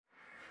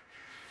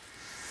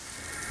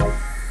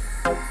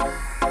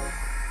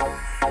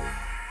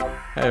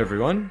Hey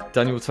everyone,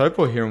 Daniel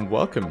Topor here and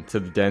welcome to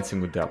the Dancing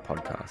with Doubt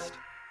podcast,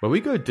 where we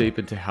go deep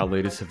into how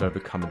leaders have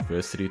overcome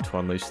adversity to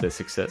unleash their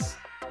success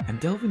and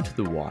delve into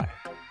the why.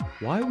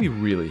 Why are we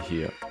really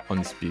here on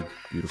this big,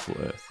 beautiful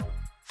earth?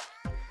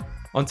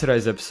 On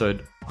today's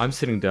episode, I'm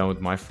sitting down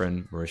with my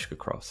friend Marishka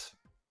Cross.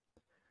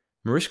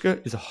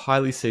 Marishka is a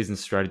highly seasoned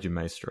strategy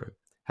maestro,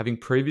 having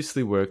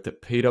previously worked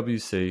at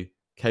PwC,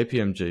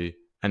 KPMG,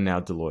 and now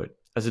Deloitte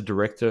as a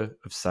Director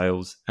of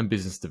Sales and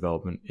Business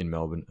Development in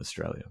Melbourne,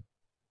 Australia.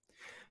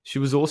 She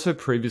was also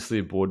previously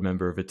a board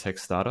member of a tech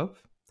startup,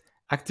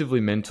 actively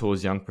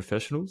mentors young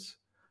professionals,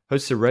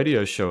 hosts a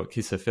radio show at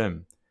Kiss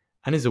FM,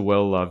 and is a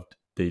well-loved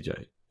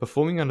DJ,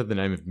 performing under the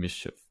name of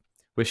Mish'Chief,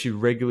 where she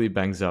regularly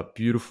bangs out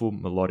beautiful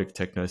melodic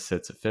techno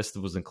sets at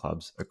festivals and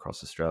clubs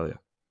across Australia.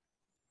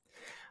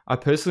 I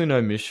personally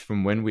know Mish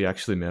from when we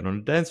actually met on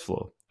a dance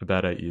floor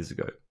about 8 years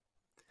ago.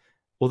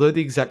 Although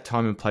the exact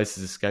time and place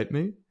has escaped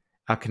me,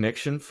 our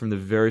connection from the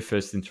very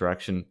first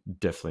interaction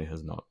definitely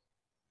has not.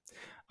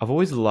 I've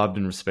always loved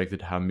and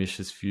respected how Mish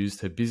has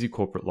fused her busy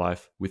corporate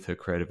life with her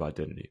creative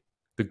identity.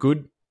 The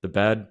good, the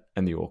bad,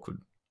 and the awkward.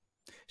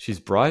 She's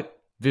bright,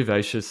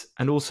 vivacious,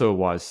 and also a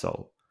wise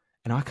soul.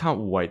 And I can't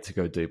wait to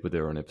go deep with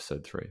her on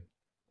episode 3.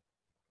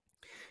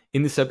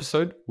 In this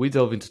episode, we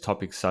delve into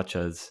topics such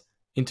as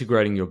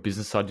integrating your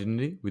business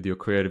identity with your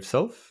creative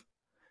self,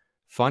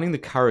 finding the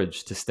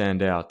courage to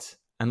stand out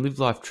and live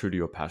life true to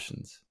your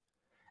passions,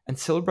 and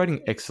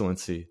celebrating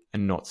excellency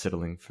and not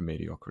settling for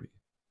mediocrity.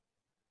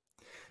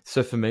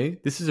 So for me,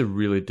 this is a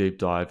really deep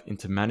dive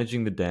into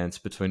managing the dance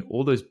between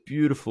all those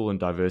beautiful and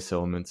diverse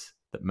elements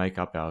that make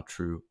up our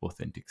true,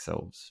 authentic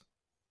selves.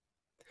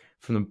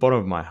 From the bottom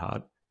of my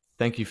heart,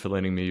 thank you for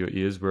lending me your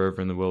ears wherever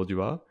in the world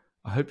you are.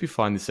 I hope you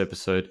find this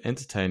episode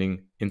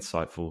entertaining,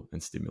 insightful,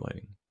 and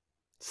stimulating.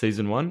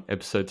 Season 1,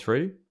 Episode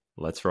 3,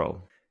 let's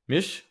roll.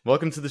 Mish,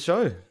 welcome to the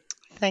show.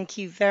 Thank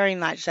you very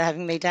much for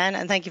having me, Dan,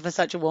 and thank you for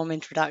such a warm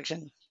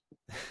introduction.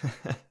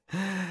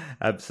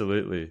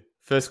 Absolutely.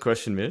 First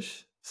question,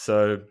 Mish.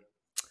 So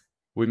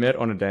we met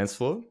on a dance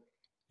floor.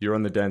 You're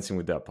on the Dancing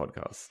with Doubt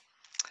podcast.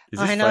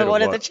 I know.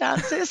 What are the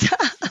chances?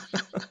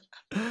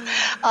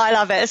 I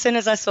love it. As soon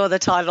as I saw the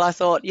title, I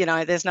thought,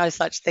 there's no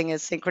such thing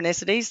as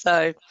synchronicity.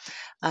 So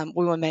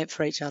we were meant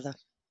for each other.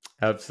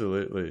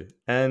 Absolutely.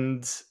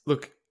 And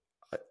look,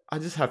 I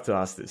just have to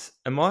ask this.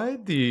 Am I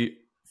the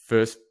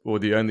first or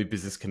the only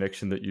business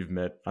connection that you've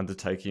met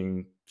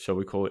undertaking, shall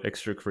we call it,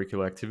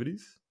 extracurricular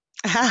activities?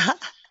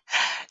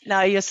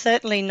 No, you're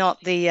certainly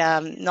not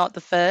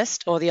the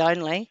first or the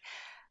only.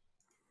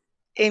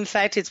 In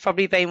fact, it's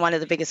probably been one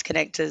of the biggest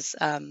connectors,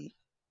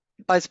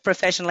 both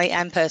professionally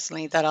and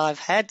personally, that I've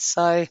had.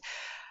 So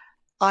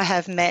I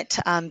have met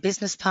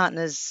business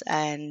partners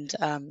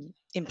and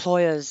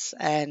employers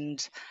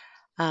and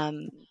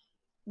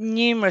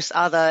numerous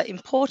other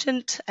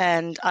important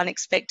and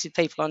unexpected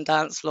people on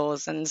dance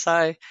floors. And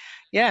so,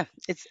 yeah,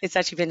 it's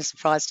actually been a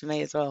surprise to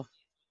me as well.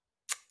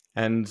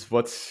 And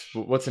what's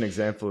an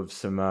example of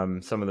some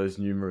of those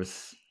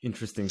numerous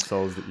interesting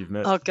souls that you've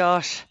met? Oh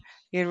gosh,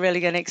 you're really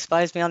going to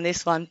expose me on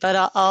this one,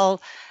 but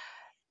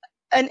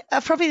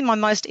probably my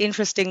most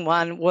interesting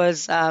one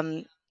was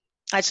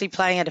actually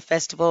playing at a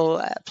festival,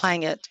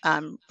 playing at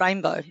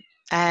Rainbow,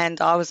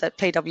 and I was at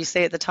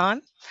PwC at the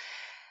time,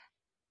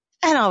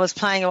 and I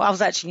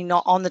was actually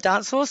not on the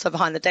dance floor, so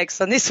behind the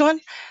decks on this one,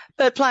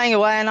 but playing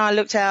away, and I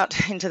looked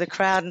out into the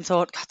crowd and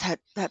thought, God,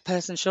 that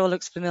person sure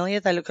looks familiar.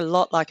 They look a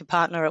lot like a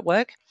partner at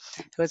work,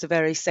 who was a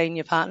very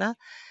senior partner.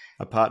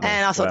 A partner.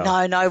 And I thought,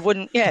 wow. no,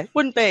 wouldn't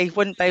be.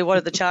 What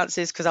are the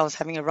chances? Because I was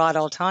having a right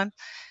old time.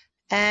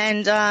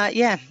 And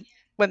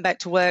went back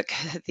to work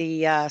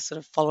the sort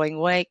of following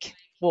week,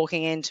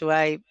 walking into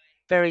a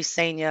very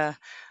senior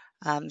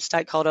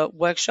stakeholder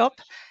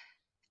workshop,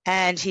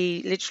 and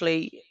he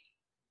literally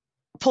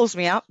pulls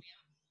me up.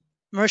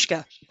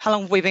 Marishka, how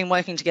long have we been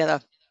working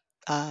together?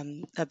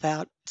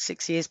 About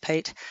 6 years,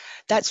 Pete.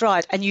 That's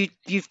right. And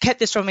you've kept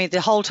this from me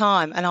the whole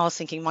time. And I was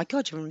thinking, my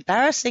God, you're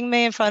embarrassing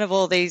me in front of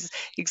all these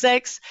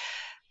execs.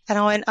 And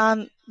I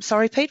went,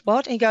 sorry, Pete,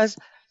 what? And he goes,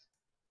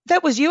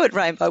 that was you at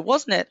Rainbow,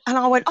 wasn't it? And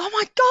I went, oh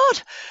my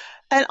God.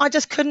 And I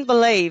just couldn't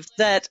believe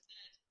that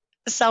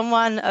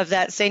someone of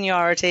that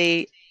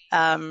seniority,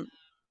 who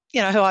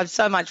I have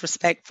so much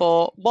respect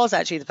for, was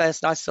actually the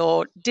person I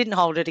saw, didn't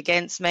hold it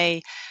against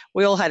me.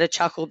 We all had a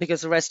chuckle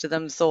because the rest of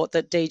them thought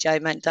that DJ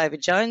meant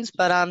David Jones.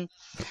 But,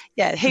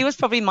 he was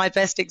probably my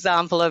best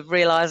example of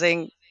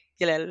realising,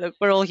 look,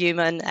 we're all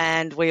human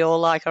and we all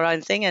like our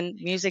own thing, and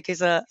music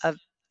is a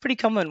pretty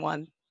common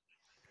one.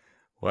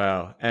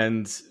 Wow.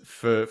 And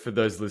for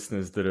those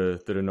listeners that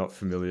are not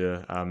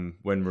familiar,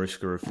 when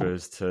Marishka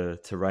refers to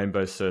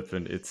Rainbow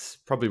Serpent, it's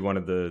probably one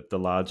of the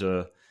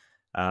larger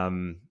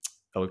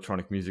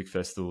electronic music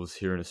festivals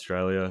here in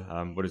Australia.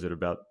 What is it,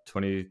 about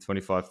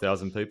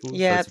 25,000 people?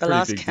 Yeah, so it's the a pretty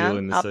last big count deal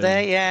in the up scene.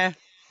 there,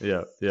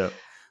 yeah. Yeah.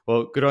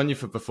 Well, good on you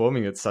for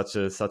performing at such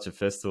a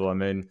festival. I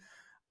mean,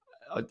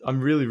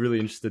 I'm really, really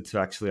interested to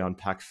actually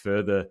unpack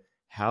further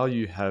how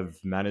you have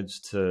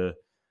managed to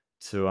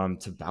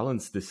to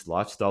balance this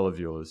lifestyle of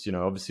yours? You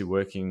know, obviously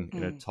working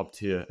in a Mm. top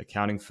tier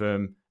accounting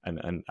firm,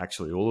 and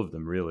actually all of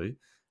them really,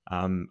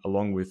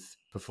 along with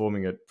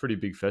performing at pretty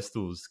big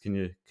festivals. Can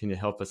you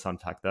help us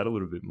unpack that a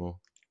little bit more?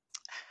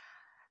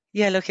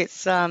 Yeah, look,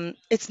 it's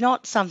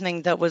not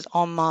something that was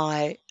on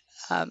my,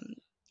 um,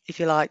 if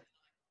you like,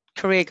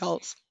 career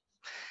goals.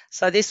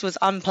 So this was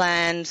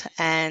unplanned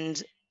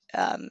and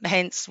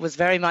hence was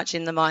very much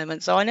in the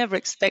moment. So I never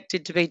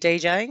expected to be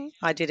DJing.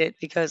 I did it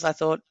because I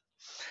thought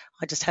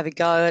I'd just have a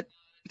go at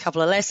a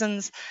couple of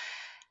lessons,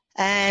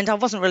 and I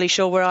wasn't really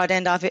sure where I'd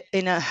end up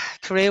in a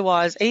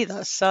career-wise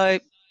either. So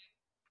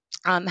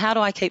how do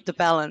I keep the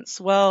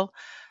balance? Well,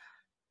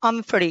 I'm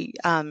a pretty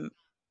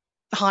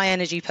high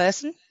energy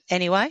person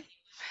anyway,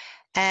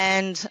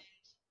 and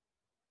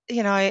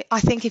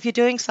I think if you're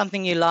doing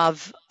something you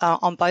love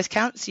on both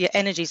counts, your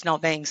energy's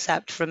not being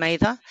sapped from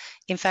either.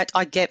 In fact,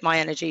 I get my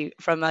energy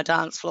from a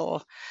dance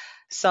floor.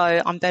 So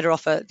I'm better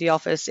off at the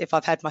office if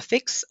I've had my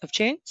fix of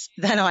tunes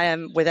than I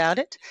am without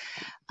it.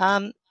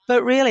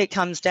 But really, it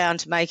comes down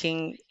to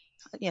making,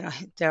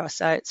 dare I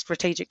say it,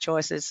 strategic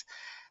choices.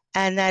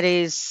 And that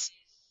is,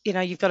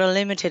 you've got a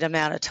limited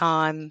amount of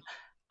time.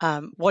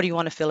 What do you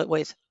want to fill it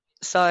with?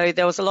 So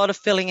there was a lot of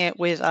filling it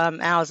with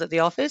hours at the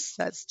office.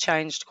 That's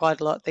changed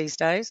quite a lot these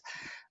days.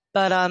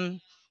 But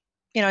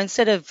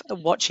instead of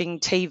watching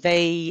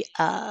TV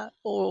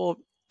or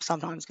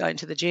sometimes going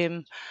to the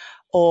gym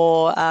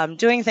or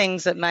doing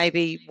things that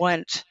maybe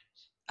weren't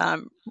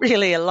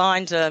really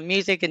aligned to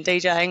music and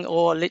DJing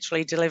or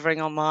literally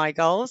delivering on my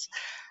goals,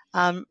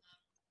 I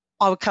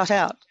would cut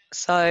out.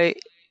 So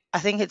I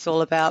think it's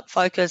all about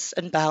focus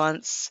and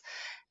balance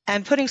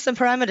and putting some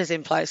parameters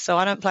in place. So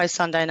I don't play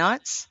Sunday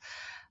nights.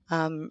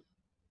 Um,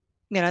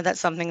 that's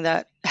something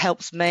that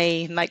helps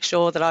me make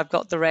sure that I've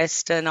got the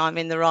rest and I'm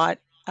in the right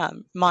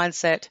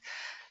mindset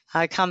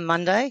come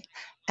Monday.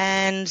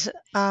 And,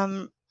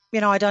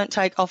 I don't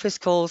take office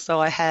calls, though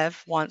I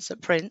have once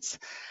at Prince,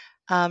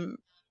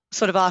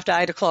 sort of after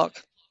 8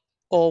 o'clock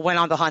or when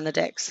I'm behind the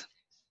decks.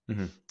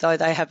 Mm-hmm. Though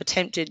they have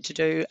attempted to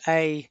do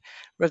a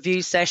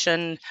review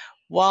session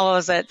while I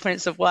was at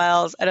Prince of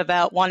Wales at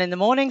about 1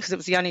 a.m. because it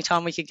was the only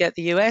time we could get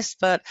the US.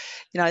 But,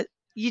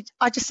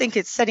 I just think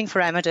it's setting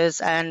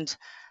parameters and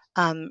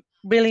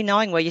really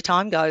knowing where your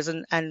time goes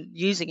and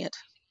using it.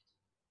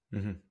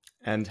 Mm-hmm.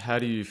 And how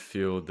do you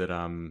feel that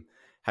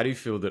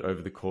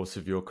over the course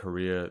of your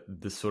career,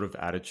 this sort of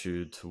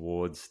attitude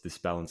towards this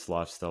balanced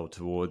lifestyle,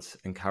 towards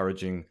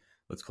encouraging,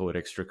 let's call it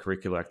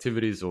extracurricular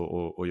activities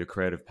or your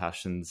creative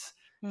passions,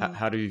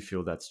 how do you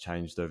feel that's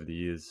changed over the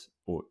years,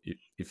 or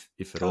if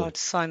at God, all?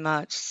 so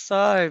much,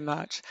 so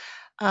much.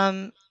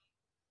 Um,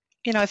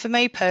 for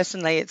me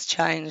personally, it's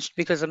changed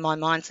because of my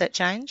mindset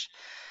change,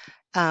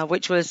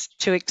 which was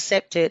to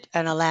accept it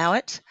and allow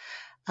it,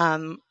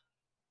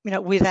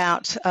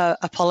 without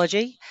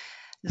apology.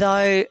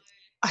 Though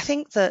I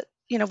think that,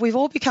 we've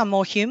all become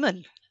more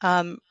human.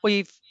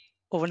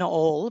 Well, not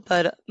all,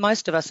 but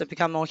most of us have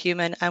become more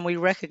human, and we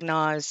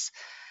recognise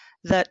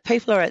that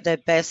people are at their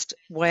best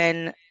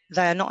when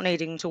they are not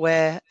needing to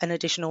wear an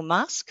additional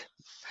mask.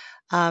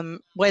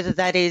 Whether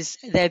that is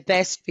their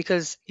best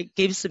because it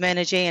gives them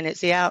energy and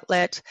it's the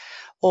outlet,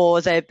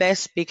 or their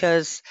best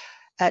because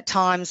at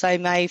times they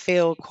may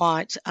feel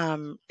quite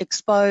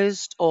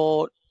exposed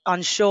or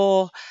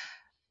unsure.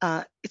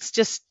 It's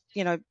just,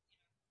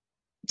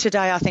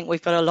 today I think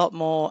we've got a lot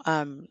more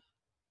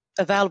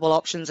available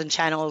options and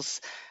channels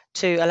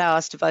to allow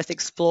us to both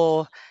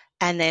explore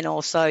and then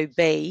also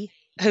be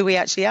who we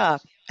actually are.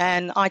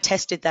 And I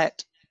tested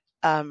that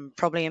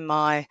probably in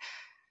my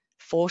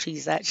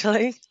 40s,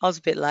 actually. I was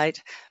a bit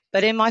late.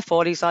 But in my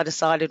 40s, I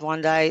decided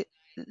one day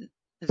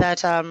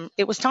that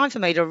it was time for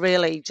me to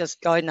really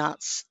just go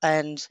nuts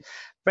and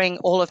bring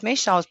all of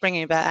Mish. I was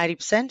bringing about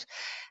 80%.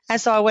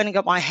 And so I went and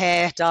got my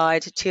hair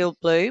dyed teal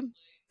blue.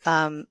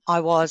 I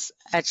was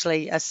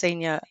actually a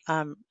senior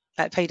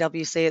at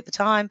PwC at the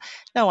time.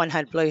 No one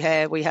had blue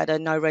hair. We had a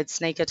no red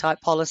sneaker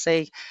type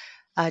policy,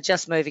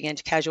 just moving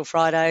into casual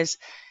Fridays.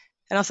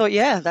 And I thought,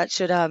 yeah, that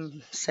should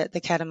set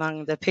the cat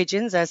among the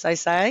pigeons, as they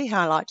say.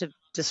 I like to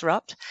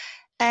disrupt.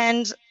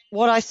 And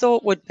what I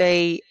thought would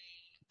be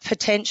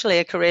potentially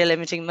a career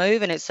limiting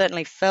move, and it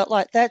certainly felt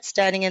like that,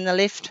 standing in the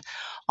lift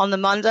on the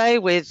Monday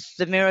with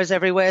the mirrors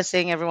everywhere,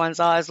 seeing everyone's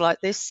eyes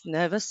like this,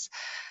 nervous.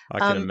 I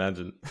can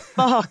imagine.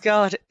 Oh,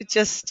 God,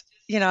 just,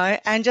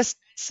 and just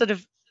sort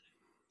of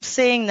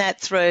seeing that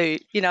through,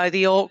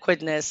 the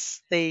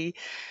awkwardness, it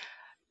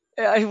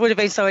would have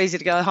been so easy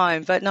to go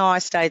home, but no, I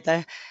stayed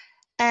there.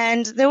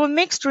 And there were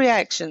mixed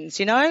reactions,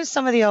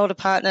 some of the older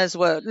partners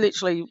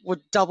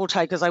would double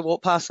take as they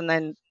walk past and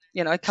then,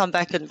 come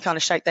back and kind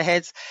of shake their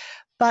heads.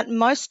 But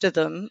most of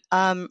them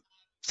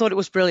thought it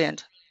was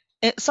brilliant.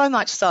 So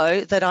much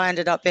so that I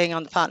ended up being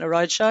on the Partner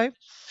Roadshow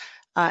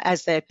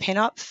as their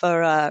pin-up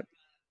for,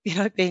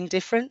 being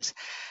different.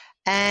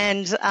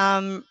 And,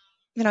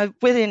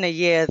 within a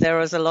year, there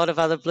was a lot of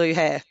other blue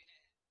hair.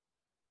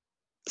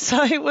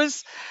 So it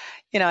was,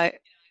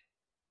 it's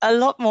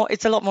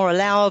a lot more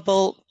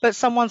allowable, but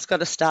someone's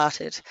got to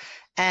start it.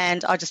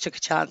 And I just took a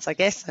chance, I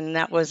guess. And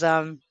that was,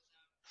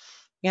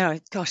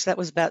 gosh, that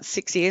was about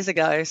 6 years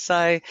ago.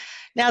 So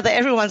now that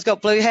everyone's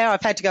got blue hair,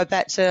 I've had to go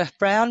back to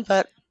brown.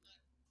 But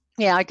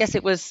yeah, I guess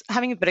it was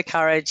having a bit of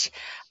courage,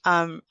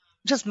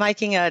 just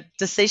making a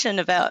decision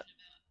about,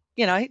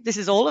 this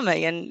is all of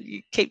me. And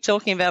you keep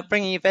talking about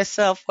bringing your best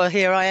self. Well,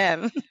 here I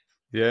am.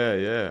 Yeah,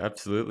 yeah,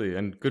 absolutely,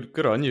 and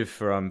good on you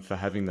for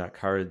having that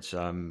courage.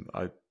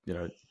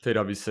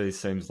 PwC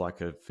seems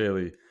like a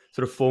fairly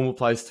sort of formal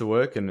place to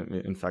work, and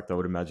in fact, I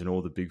would imagine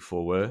all the Big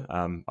Four were.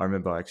 I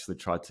remember I actually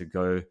tried to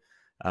go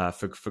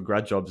for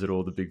grad jobs at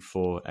all the Big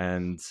Four,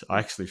 and I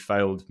actually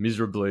failed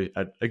miserably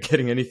at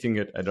getting anything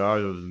at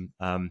either of them.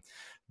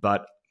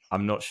 But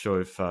I'm not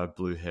sure if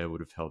blue hair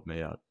would have helped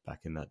me out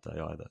back in that day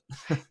either.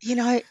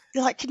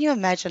 Can you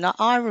imagine?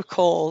 I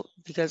recall,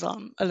 because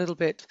I'm a little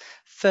bit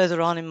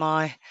further on in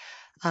my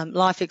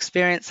life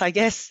experience, I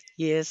guess,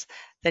 years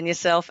than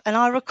yourself, and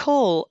I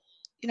recall,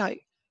 you know,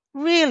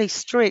 really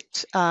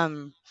strict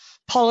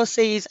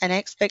policies and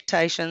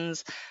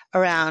expectations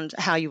around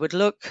how you would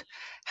look,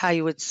 how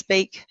you would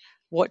speak,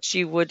 what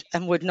you would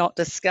and would not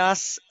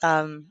discuss.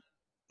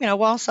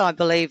 Whilst I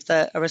believe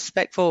that a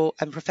respectful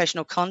and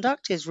professional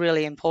conduct is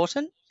really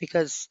important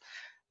because,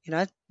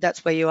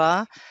 that's where you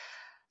are.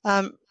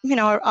 I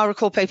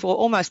recall people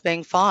almost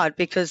being fired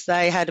because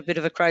they had a bit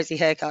of a crazy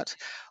haircut,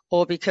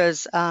 or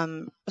because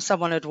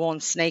someone had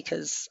worn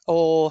sneakers,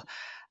 or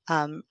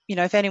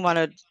if anyone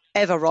had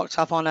ever rocked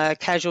up on a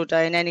casual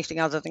day in anything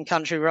other than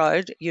country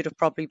road, you'd have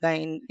probably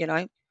been,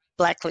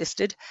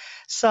 blacklisted.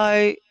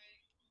 So,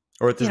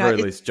 Or at the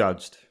very least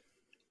judged.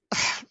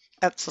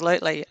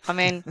 absolutely. I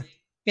mean,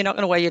 you're not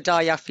going to wear your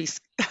dye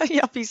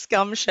yuppie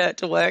scum shirt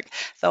to work,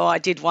 though I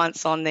did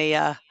once on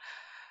a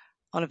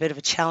bit of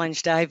a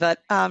challenge day. But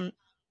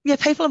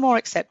people are more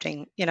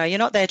accepting. You're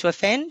not there to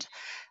offend,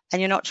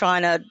 and you're not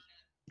trying to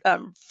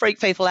freak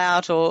people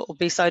out or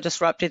be so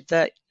disruptive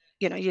that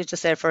you're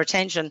just there for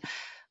attention.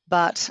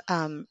 But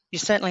you're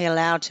certainly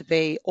allowed to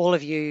be all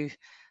of you.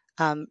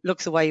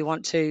 Look the way you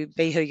want to,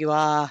 be who you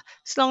are,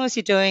 as long as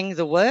you're doing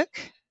the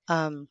work.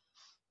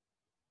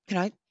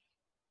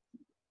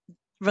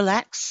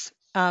 Relax,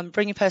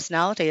 bring your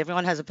personality.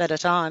 Everyone has a better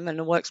time, and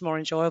the work's more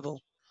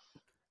enjoyable.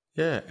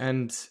 Yeah,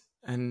 and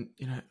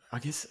I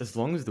guess as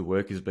long as the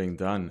work is being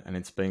done and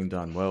it's being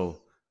done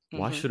well,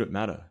 why should it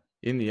matter?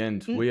 In the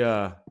end, we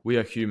are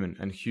human,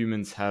 and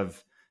humans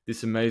have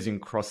this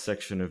amazing cross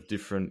section of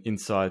different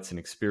insights and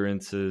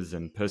experiences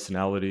and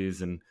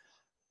personalities, and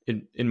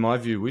in my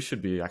view, we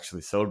should be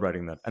actually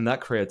celebrating that, and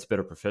that creates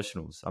better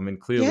professionals. I mean,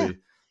 clearly,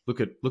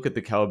 look at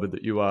the caliber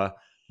that you are.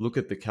 Look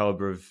at the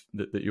caliber of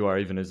that you are,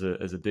 even as a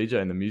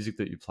DJ, and the music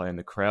that you play and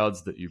the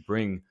crowds that you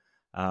bring.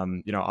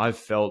 I've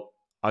felt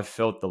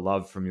the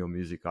love from your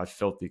music. I've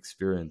felt the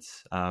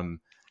experience,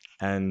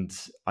 and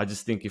I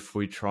just think if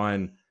we try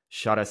and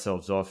shut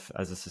ourselves off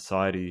as a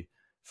society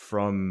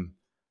from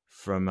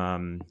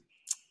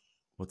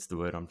what's the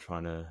word I'm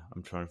trying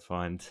to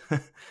find.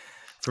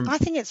 I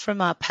think it's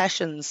from our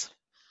passions,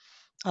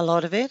 a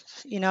lot of it,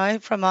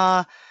 from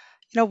our,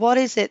 what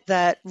is it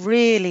that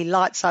really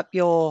lights up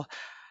your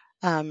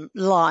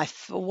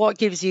life? What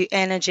gives you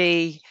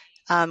energy?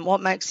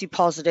 What makes you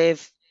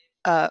positive?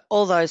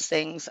 All those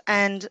things.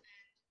 And,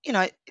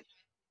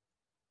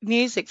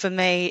 music for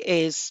me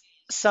is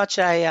such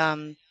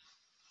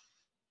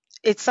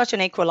it's such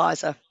an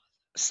equalizer.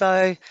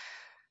 So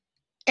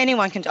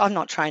anyone can, I'm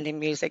not trained in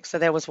music. So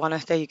there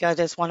you go.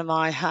 There's one of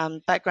my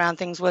background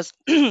things was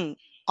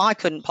I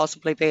couldn't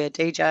possibly be a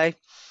DJ.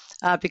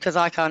 Because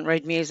I can't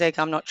read music,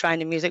 I'm not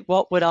trained in music.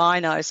 What would I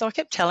know? So I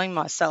kept telling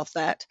myself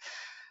that.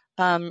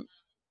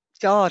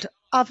 God,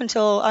 up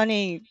until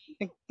only,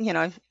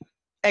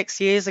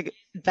 X years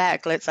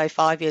back, let's say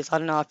 5 years, I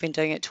don't know, I've been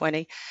doing it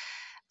 20,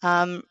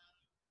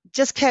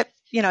 just kept,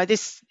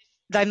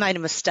 they made a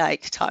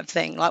mistake type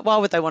thing. Like, why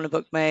would they want to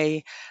book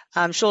me?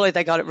 Surely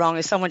they got it wrong.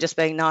 Is someone just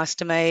being nice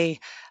to me?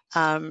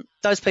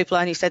 Those people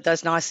only said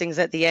those nice things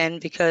at the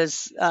end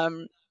because,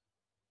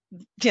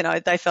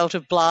 they felt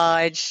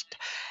obliged.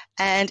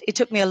 And it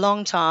took me a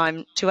long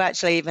time to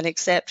actually even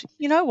accept,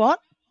 you know what,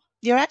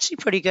 you're actually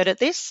pretty good at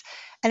this.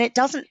 And it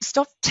doesn't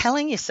stop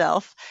telling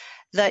yourself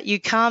that you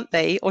can't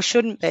be or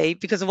shouldn't be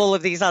because of all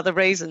of these other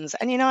reasons.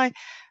 And,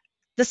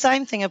 the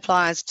same thing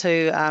applies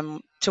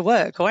to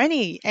work or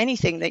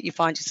anything that you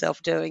find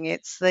yourself doing.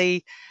 It's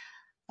the,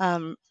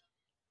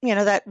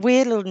 that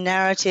weird little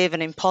narrative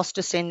and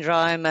imposter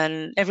syndrome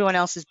and everyone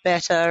else is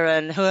better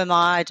and who am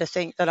I to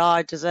think that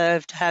I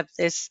deserve to have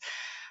this.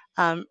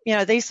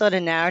 These sort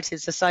of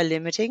narratives are so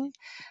limiting,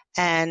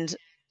 and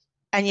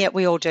yet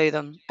we all do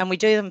them, and we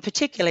do them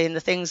particularly in the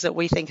things that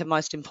we think are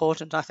most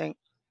important, I think.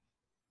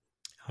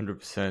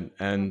 100%.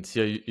 And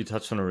yeah, you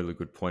touched on a really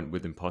good point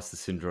with imposter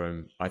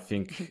syndrome. I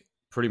think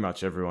pretty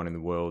much everyone in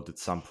the world at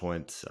some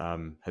point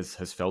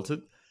has felt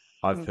it.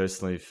 I've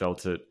personally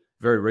felt it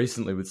very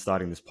recently with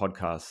starting this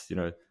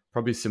podcast.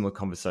 Probably a similar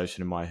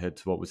conversation in my head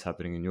to what was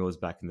happening in yours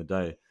back in the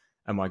day.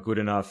 Am I good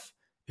enough?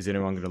 Is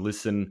anyone going to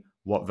listen?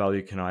 What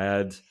value can I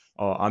add?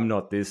 Oh, I'm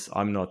not this,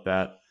 I'm not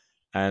that.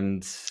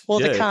 And All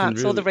the yeah, it can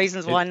can'ts, all the really,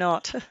 reasons why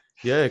not.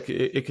 yeah,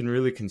 it can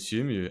really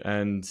consume you.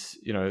 And,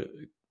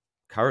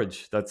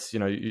 courage. That's,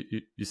 you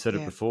said it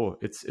Yeah. before.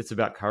 It's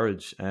about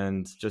courage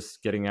and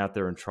just getting out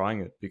there and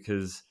trying it,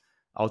 because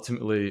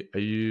ultimately, do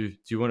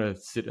you want to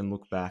sit and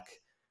look back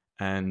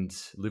and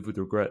live with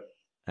regret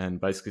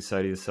and basically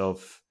say to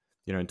yourself,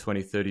 in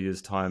 20, 30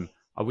 years time,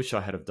 I wish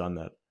I had have done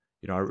that.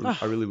 I Oh,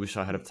 really wish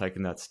I had have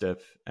taken that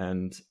step,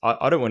 and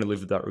I don't want to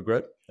live with that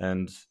regret.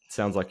 And it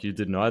sounds like you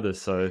didn't either.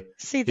 So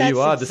see, here you that's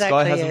are. The sky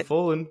exactly hasn't it.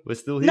 fallen. We're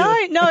still No,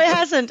 here. no, it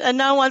hasn't. And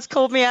no one's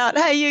called me out.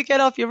 Hey, you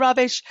get off your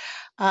rubbish.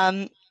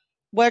 Um,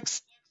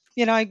 works,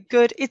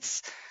 good.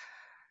 It's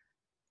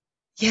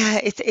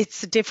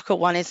a difficult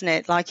one, isn't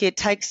it? Like it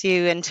takes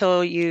you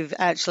until you've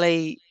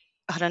actually,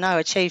 I don't know,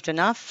 achieved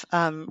enough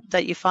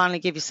that you finally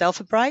give yourself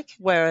a break.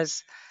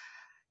 Whereas,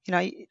 you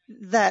know,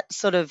 that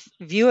sort of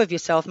view of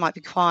yourself might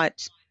be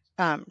quite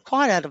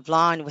out of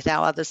line with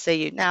how others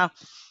see you. Now,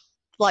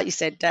 like you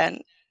said, Dan,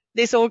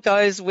 this all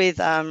goes with,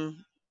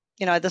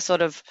 the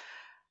sort of,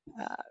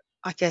 uh,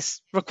 I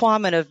guess,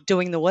 requirement of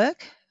doing the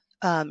work,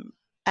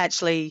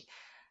 actually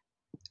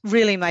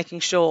really making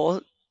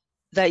sure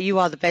that you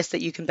are the best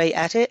that you can be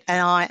at it.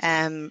 And I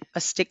am a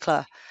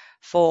stickler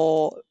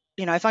for,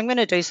 if I'm going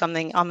to do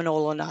something, I'm an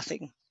all or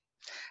nothing.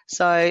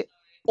 So,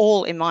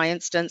 all in my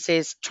instance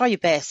is try your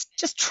best.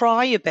 Just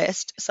try your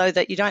best so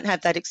that you don't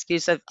have that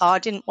excuse of, oh,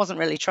 wasn't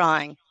really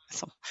trying.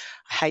 So,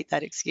 I hate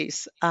that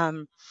excuse.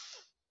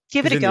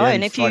 Give it Because a in go. the And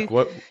end, if you, like,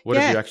 what have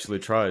yeah, you actually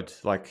tried?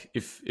 Like,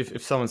 if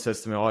someone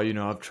says to me, "Oh,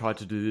 I've tried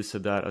to do this or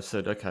that," I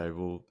said, "Okay,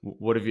 well,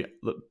 what have you?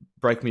 Look,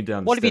 break me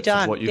down the what have you steps of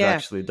done? what you've Yeah,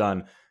 actually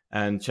done."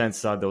 And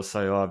chances are they'll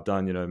say, "Oh, I've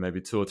done,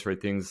 maybe two or three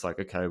things." Like,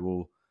 okay,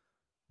 well,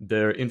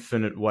 there are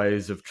infinite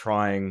ways of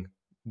trying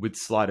with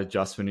slight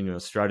adjustment in your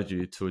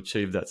strategy to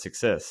achieve that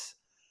success.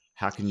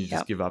 How can you yeah.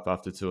 just give up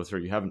after two or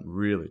three? You haven't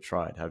really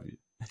tried, have you?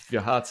 If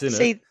your heart's in it,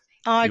 See,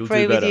 I you'll do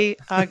agree with better. you.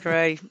 I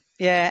agree.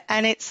 Yeah.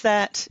 And it's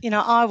that,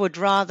 I would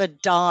rather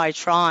die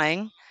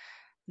trying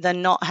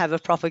than not have a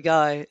proper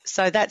go.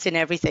 So that's in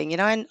everything,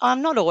 and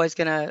I'm not always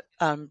going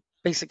to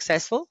be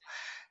successful,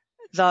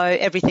 though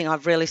everything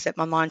I've really set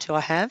my mind to, I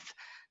have.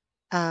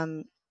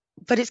 Um,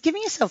 but it's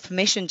giving yourself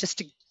permission just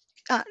to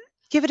uh,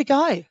 give it a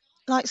go.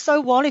 Like, so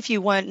what if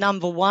you weren't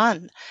number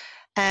one?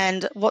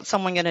 And what's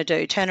someone going to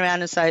do? Turn around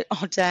and say,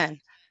 oh,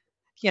 Dan,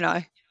 you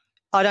know,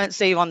 I don't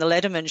see you on the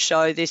Letterman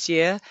show this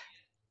year.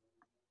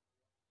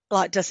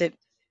 Like, does it,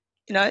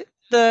 you know,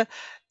 the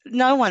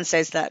no one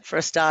says that for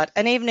a start.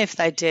 And even if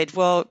they did,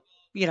 well,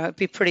 it'd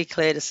be pretty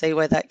clear to see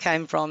where that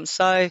came from.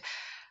 So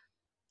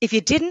if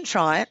you didn't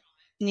try it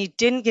and you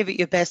didn't give it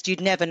your best, you'd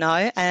never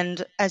know.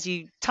 And as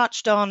you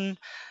touched on,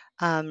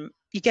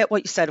 you get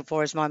what you settle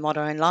for is my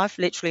motto in life,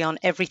 literally on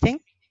everything.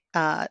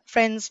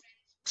 Friends,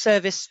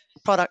 service,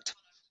 product,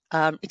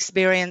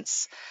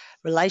 experience,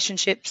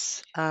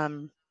 relationships,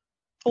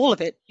 all of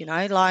it,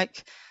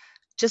 like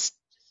just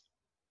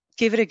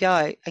give it a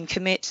go and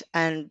commit.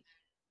 And,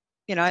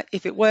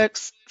 if it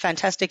works,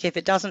 fantastic. If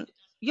it doesn't,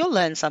 you'll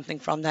learn something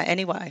from that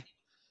anyway.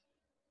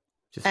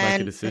 Just make a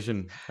And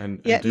decision and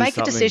yeah, do make a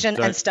something. decision and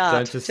Don't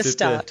start. just Just sit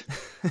there. start.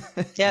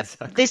 Yep.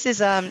 Exactly. This is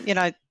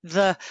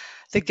the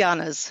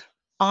gunners.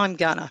 I'm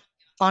gonna.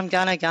 I'm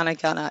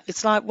gonna.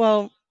 It's like,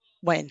 well,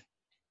 when?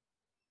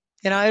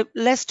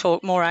 Less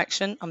talk, more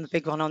action. I'm the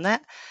big one on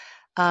that.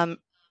 It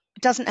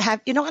doesn't have.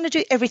 You're not going to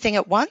do everything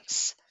at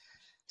once.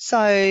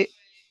 So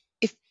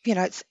if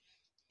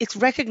it's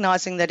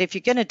recognizing that if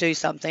you're going to do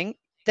something,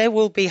 there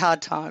will be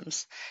hard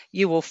times.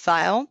 You will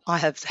fail. I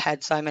have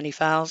had so many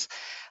fails.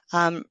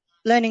 Um,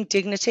 Learning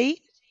dignity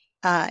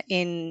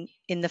in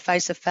the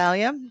face of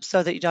failure,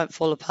 so that you don't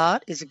fall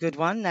apart, is a good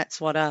one.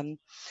 That's what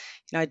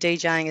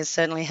DJing has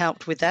certainly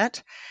helped with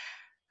that.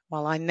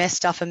 Well, I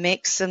messed up a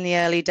mix in the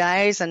early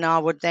days, and I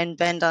would then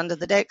bend under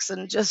the decks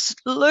and just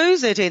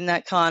lose it in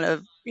that kind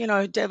of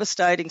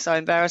devastating, so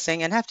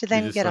embarrassing, and have to You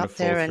then just get want to up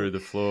fall there and through the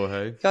floor,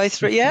 hey? go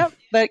through. Yeah,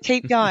 but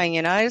keep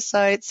going.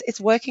 So it's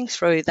working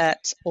through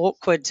that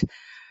awkward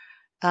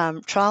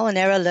trial and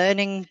error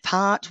learning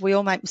part. We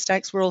all make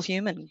mistakes. We're all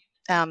human.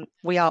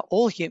 We are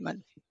all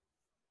human.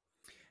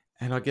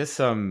 And I guess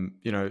so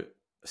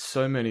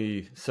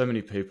many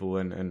people,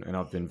 and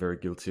I've been very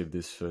guilty of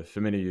this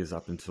for many years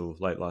up until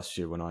late last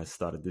year when I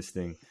started this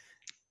thing.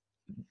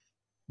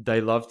 They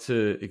love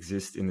to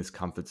exist in this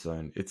comfort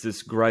zone. It's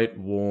this great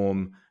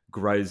warm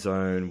gray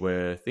zone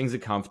where things are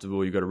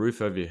comfortable. You've got a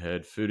roof over your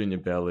head, food in your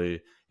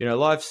belly.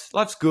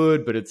 Life's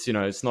good, but it's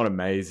not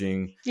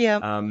amazing. Yeah.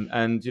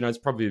 And it's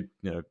probably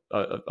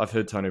I've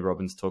heard Tony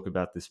Robbins talk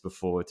about this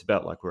before. It's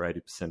about like where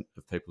 80%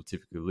 of people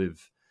typically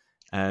live,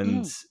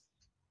 and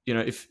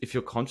Mm, if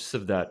you're conscious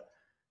of that,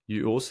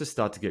 you also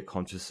start to get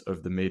conscious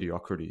of the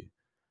mediocrity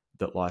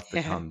that life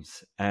yeah.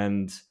 becomes.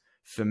 And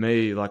for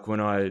me, like when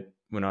I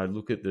had a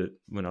look at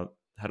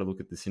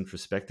this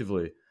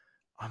introspectively,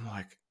 I'm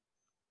like,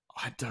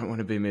 I don't want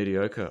to be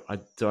mediocre. I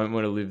don't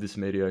want to live this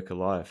mediocre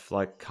life.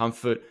 Like,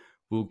 comfort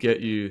will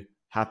get you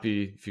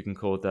happy, if you can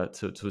call it that,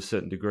 to a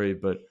certain degree,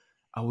 but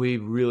are we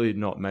really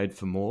not made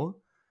for more?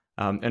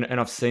 And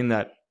I've seen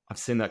that I've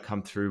seen that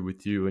come through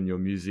with you and your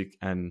music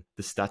and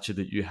the stature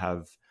that you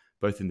have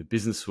both in the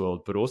business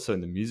world, but also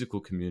in the musical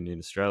community in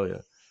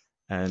Australia.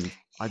 And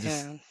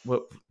Yeah,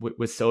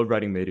 we're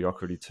celebrating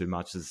mediocrity too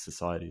much as a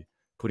society,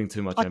 putting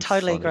too much I emphasis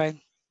totally on it.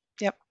 agree.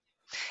 Yep.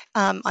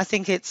 I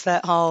think it's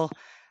that whole,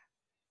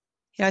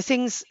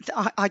 things,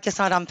 I guess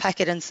I'd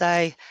unpack it and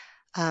say,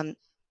 um,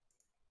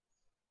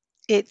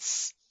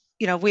 it's,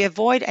 we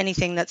avoid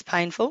anything that's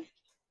painful,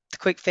 the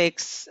quick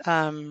fix,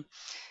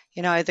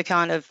 the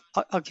kind of,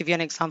 I'll give you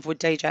an example with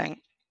DJing.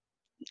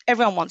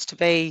 Everyone wants to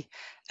be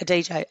a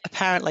DJ,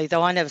 apparently,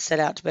 though I never set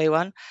out to be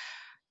one.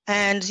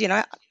 And,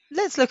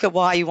 let's look at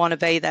why you want to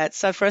be that.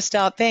 So for a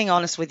start, being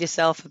honest with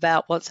yourself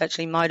about what's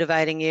actually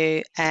motivating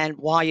you and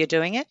why you're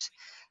doing it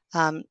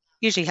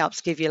usually helps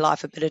give your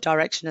life a bit of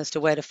direction as to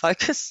where to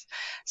focus.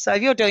 So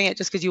if you're doing it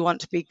just because you want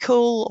to be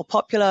cool or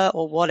popular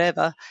or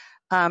whatever,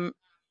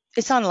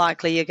 it's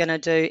unlikely you're going to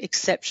do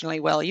exceptionally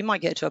well. You might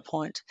get to a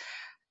point.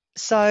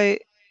 So,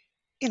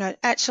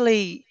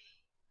 actually,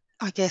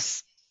 I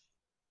guess,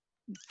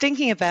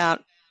 thinking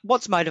about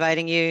what's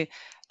motivating you,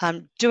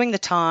 doing the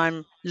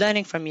time,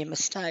 learning from your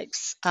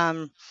mistakes,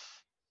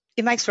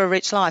 it makes for a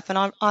rich life.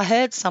 And I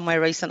heard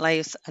somewhere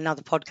recently,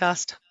 another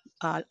podcast.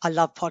 I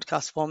love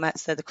podcast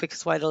formats. They're the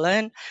quickest way to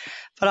learn.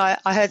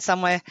 But I heard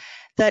somewhere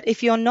that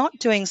if you're not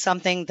doing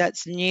something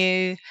that's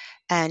new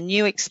and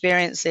new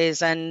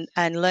experiences and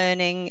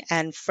learning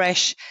and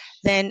fresh,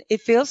 then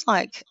it feels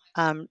like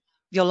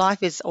your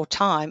life or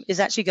time is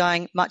actually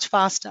going much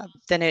faster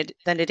than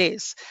it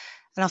is.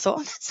 And I thought,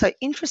 oh, that's so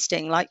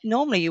interesting. Like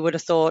normally you would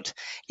have thought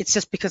it's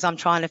just because I'm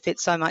trying to fit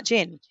so much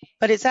in,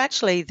 but it's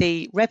actually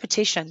the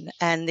repetition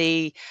and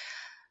the,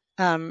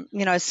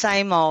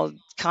 same old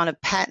kind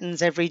of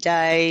patterns every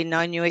day,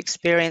 no new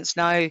experience,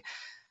 no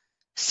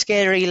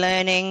scary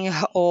learning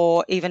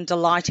or even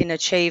delight in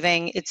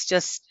achieving. It's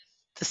just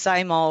the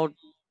same old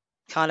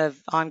kind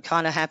of, I'm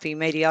kind of happy,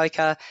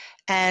 mediocre,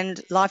 and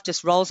life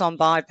just rolls on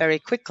by very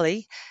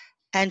quickly.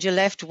 And you're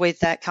left with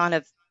that kind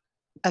of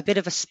a bit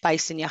of a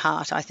space in your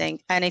heart, I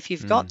think. And if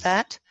you've got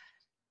that,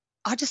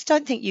 I just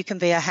don't think you can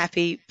be a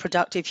happy,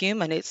 productive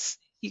human.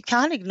 You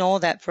can't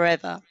ignore that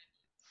forever.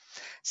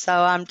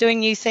 So doing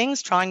new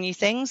things, trying new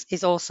things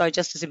is also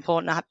just as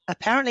important.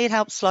 Apparently, it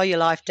helps slow your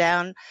life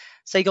down,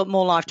 so you got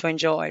more life to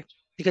enjoy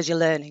because you're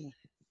learning.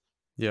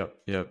 Yeah,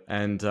 yeah.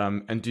 And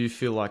do you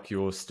feel like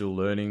you're still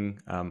learning?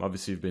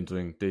 Obviously, you've been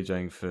doing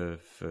DJing for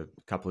a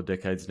couple of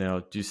decades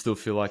now. Do you still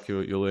feel like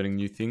you're learning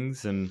new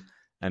things and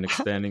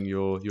expanding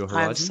your I am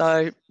horizons?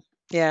 so,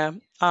 yeah.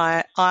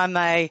 I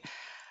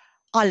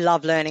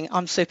love learning.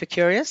 I'm super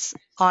curious.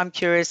 I'm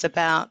curious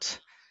about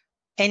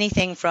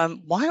anything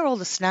from why are all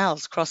the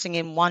snails crossing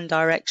in one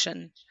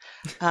direction?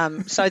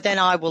 So then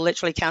I will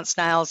literally count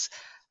snails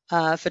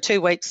for 2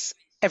 weeks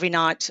every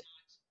night,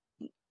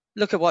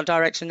 look at what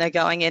direction they're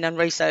going in and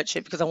research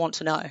it because I want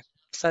to know.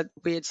 So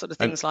weird sort of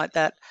And things like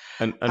that.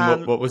 and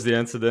what was the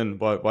answer then?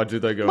 Why do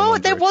they go in Well,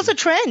 one there was a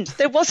direction? trend.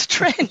 There was a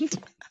trend.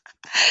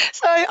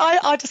 So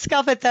I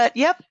discovered that,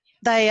 yep,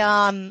 they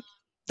are,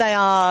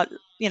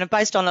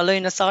 based on a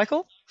lunar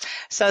cycle.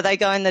 So they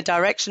go in the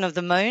direction of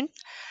the moon.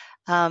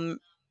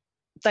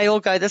 They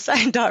all go the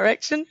same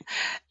direction,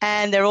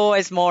 and they're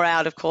always more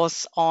out, of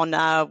course, on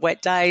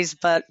wet days,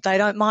 but they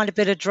don't mind a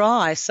bit of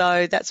dry.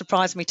 So that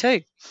surprised me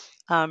too.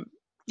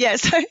 Yeah,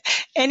 so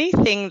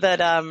anything that,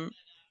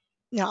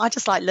 I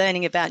just like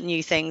learning about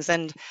new things,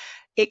 and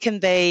it can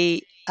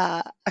be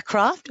a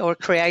craft or a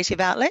creative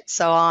outlet.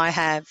 So I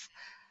have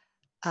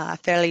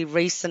fairly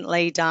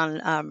recently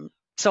done,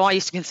 so I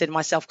used to consider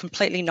myself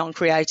completely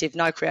non-creative,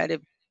 no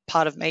creative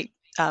part of me.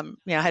 I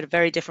had a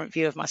very different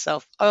view of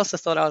myself. I also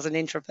thought I was an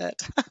introvert.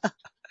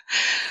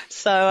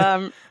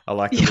 So, I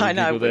like the yeah, little I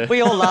know. giggle there. We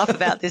all laugh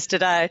about this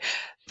today.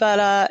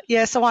 But,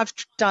 so I've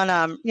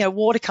done,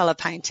 watercolor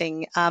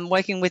painting,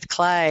 working with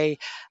clay.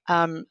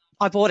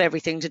 I bought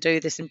everything to do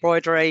this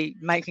embroidery,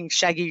 making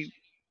shaggy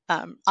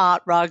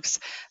art rugs,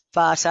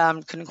 but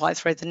couldn't quite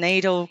thread the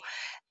needle.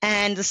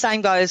 And the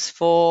same goes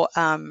for,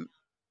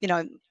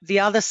 the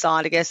other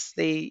side, I guess,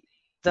 the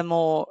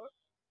more,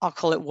 I'll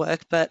call it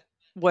work, but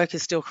work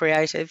is still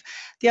creative.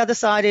 The other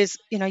side is,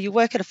 you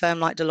work at a firm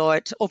like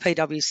Deloitte or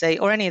PwC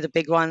or any of the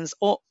big ones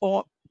or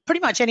pretty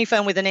much any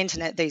firm with an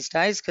internet these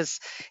days because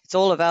it's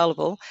all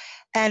available.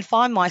 And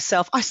find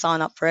myself, I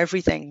sign up for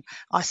everything.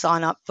 I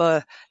sign up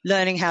for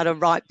learning how to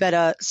write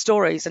better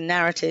stories and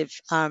narrative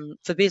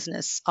for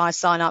business. I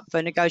sign up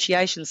for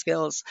negotiation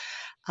skills.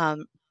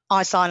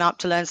 I sign up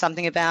to learn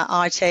something about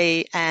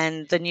IT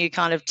and the new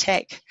kind of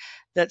tech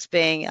that's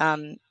being,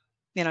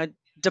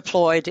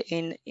 deployed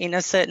in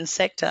a certain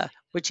sector,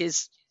 which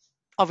is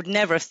I would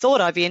never have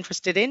thought I'd be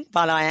interested in,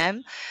 but I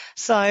am.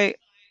 So,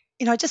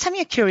 just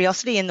having a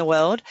curiosity in the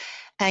world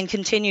and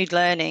continued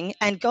learning.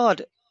 And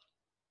God,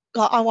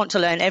 I want to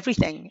learn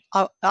everything.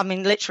 I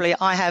mean, literally,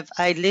 I have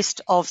a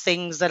list of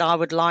things that I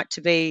would like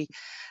to be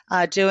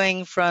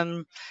doing,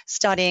 from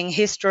studying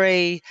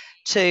history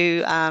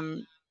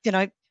to,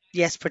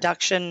 yes,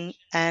 production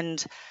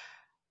and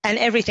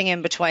everything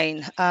in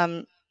between.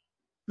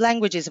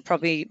 languages are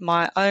probably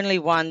my only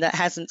one that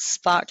hasn't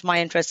sparked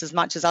my interest as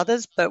much as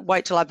others, but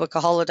wait till I book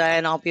a holiday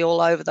and I'll be all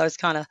over those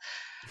kind of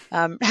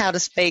how to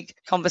speak,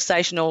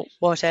 conversational,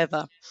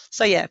 whatever.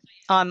 So yeah,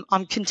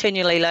 I'm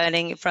continually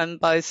learning from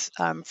both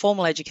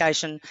formal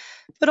education,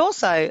 but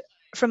also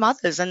from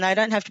others, and they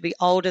don't have to be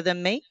older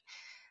than me.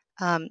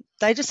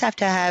 They just have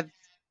to have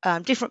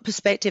different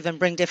perspective and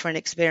bring different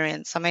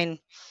experience. I mean,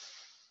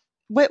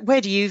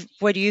 where do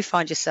you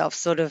find yourself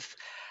sort of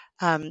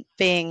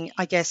being,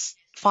 I guess,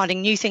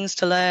 finding new things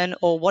to learn,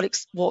 or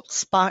what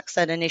sparks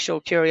that initial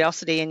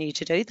curiosity in you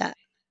to do that?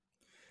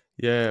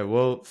 Yeah,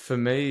 well, for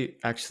me,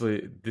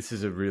 actually, this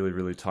is a really,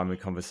 really timely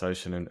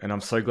conversation, and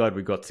I'm so glad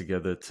we got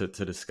together to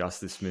discuss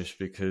this, Mish,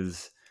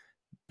 because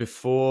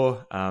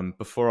before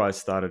I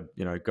started,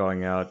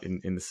 going out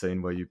in the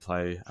scene where you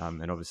play,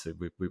 and obviously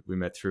we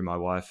met through my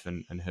wife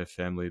and her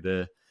family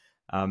there.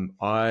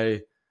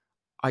 I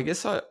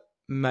guess I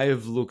may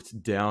have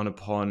looked down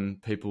upon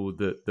people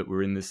that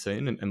were in this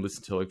scene and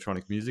listened to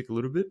electronic music a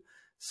little bit.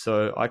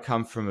 So I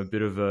come from a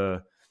bit of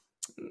a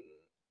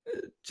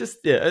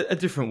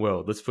different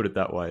world, let's put it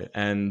that way.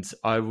 And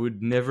I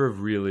would never have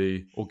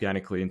really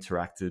organically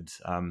interacted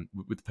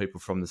with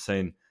people from the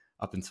scene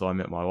up until I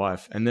met my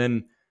wife. And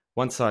then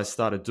once I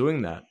started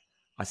doing that,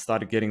 I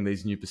started getting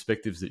these new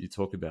perspectives that you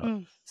talk about,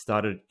 Mm.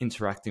 started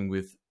interacting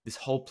with this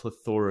whole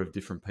plethora of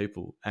different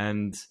people.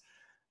 And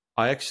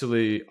I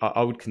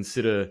would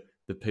consider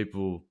the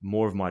people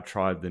more of my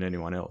tribe than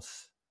anyone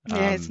else.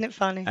 Yeah, isn't it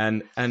funny?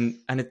 And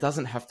it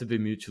doesn't have to be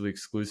mutually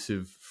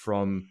exclusive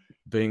from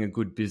being a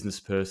good business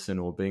person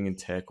or being in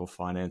tech or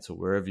finance or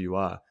wherever you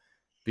are,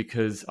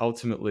 because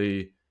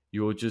ultimately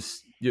you're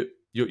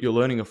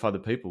learning off other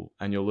people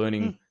and you're Mm.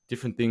 learning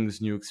different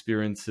things, new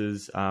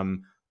experiences.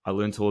 I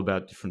learned all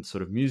about different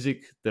sort of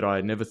music that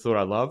I never thought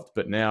I loved,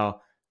 but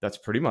now that's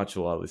pretty much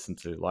all I listen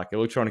to. Like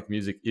electronic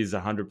music is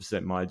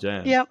 100% my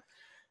jam. Yep.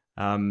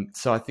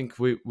 So I think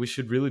we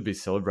should really be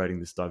celebrating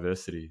this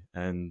diversity.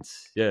 And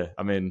yeah,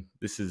 I mean,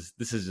 this is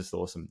just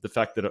awesome. The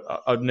fact that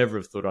I'd never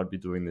have thought I'd be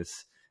doing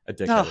this a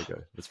decade Oh,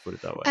 ago. Let's put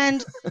it that way.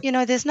 and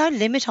there's no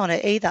limit on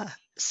it either.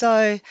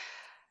 So,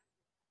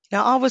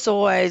 I was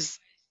always,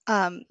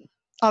 um,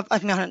 I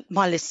mean,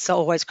 my lists are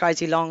always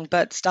crazy long,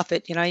 but stuff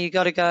it. You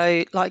got to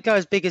go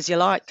as big as you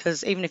like,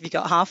 because even if you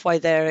got halfway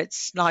there,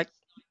 it's like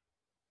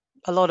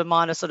a lot of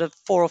mine are sort of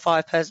 4 or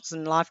 5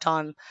 person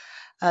lifetime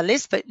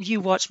lists. But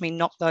you watch me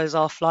knock those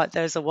off like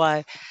there's a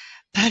way.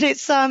 But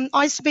it's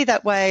I used to be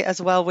that way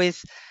as well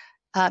with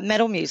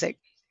metal music.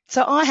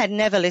 So I had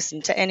never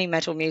listened to any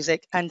metal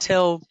music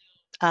until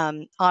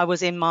I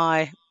was in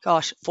my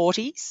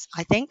 40s,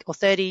 I think, or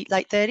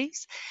late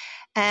 30s,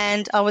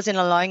 and I was in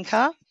a loan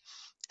car,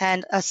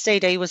 and a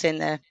CD was in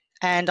there.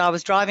 And I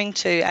was driving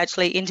to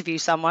actually interview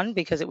someone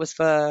because it was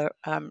for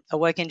a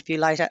work interview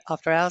later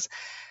after hours,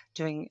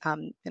 doing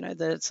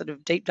the sort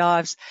of deep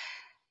dives.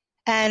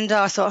 And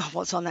I thought, oh,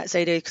 what's on that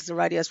CD? Because the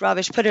radio's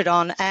rubbish. Put it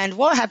on, and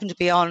what happened to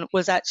be on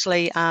was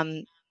actually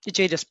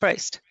Judas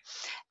Priest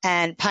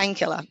and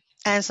Painkiller.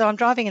 And so I'm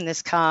driving in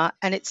this car,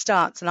 and it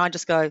starts, and I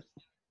just go,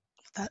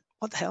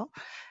 what the hell?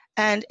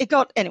 And it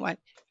got, anyway,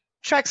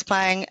 tracks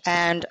playing,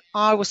 and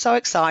I was so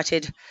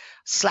excited,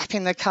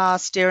 slapping the car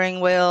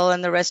steering wheel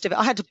and the rest of it.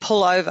 I had to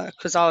pull over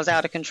because I was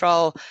out of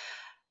control.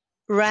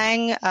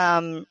 Rang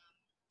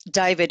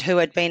David, who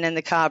had been in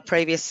the car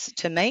previous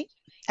to me,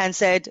 and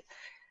said,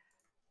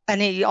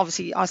 and he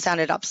obviously, I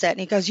sounded upset, and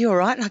he goes, "You all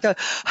right?" And I go,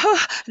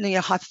 "Oh," and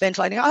then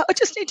hyperventilating. I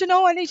just need to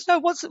know. I need to know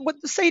what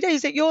the CD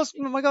is. It yours?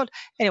 Oh my god!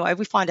 Anyway,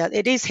 we find out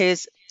it is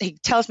his. He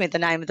tells me the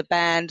name of the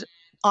band.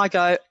 I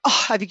go,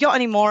 "Oh, have you got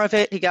any more of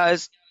it?" He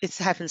goes, "It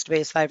happens to be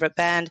his favourite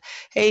band."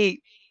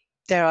 He,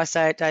 dare I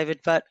say it, David,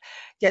 but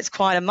gets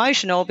quite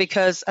emotional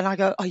because, and I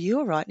go, "Are you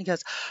all right?" And he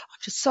goes,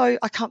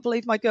 I can't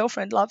believe my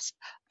girlfriend loves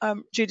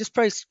Judas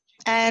Priest."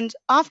 And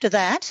after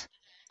that,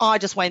 I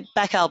just went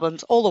back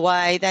albums all the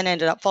way, then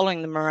ended up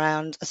following them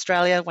around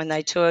Australia when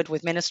they toured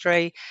with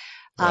Ministry.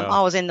 Wow.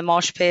 I was in the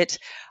mosh pit.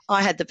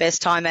 I had the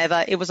best time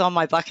ever. It was on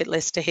my bucket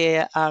list to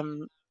hear,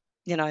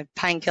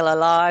 Painkiller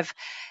live.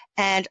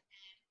 And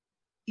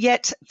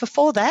yet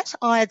before that,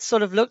 I had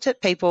sort of looked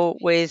at people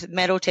with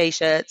metal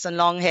T-shirts and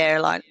long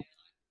hair, like,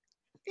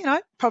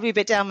 probably a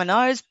bit down my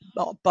nose,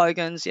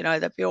 bogans,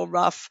 they'd be all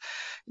rough,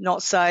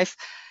 not safe.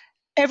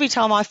 Every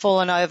time I've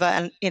fallen over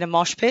and in a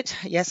mosh pit,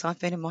 yes, I've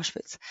been in mosh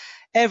pits.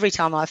 Every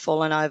time I've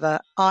fallen over,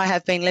 I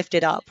have been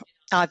lifted up.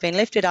 I've been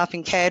lifted up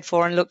and cared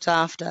for and looked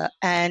after.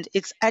 And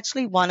it's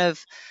actually one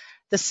of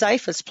the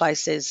safest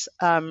places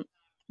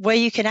where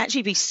you can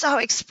actually be so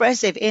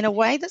expressive in a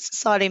way that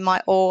society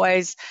might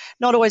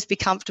not always be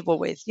comfortable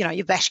with.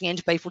 You're bashing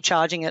into people,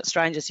 charging at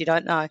strangers you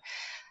don't know.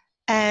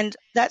 And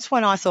that's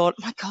when I thought,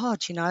 my God,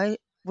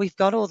 we've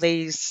got all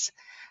these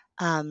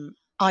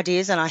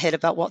ideas in our head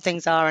about what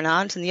things are and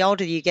aren't. And the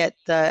older you get,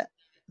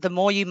 the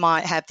more you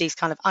might have these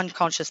kind of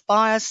unconscious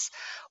bias,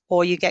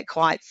 or you get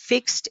quite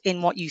fixed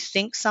in what you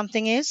think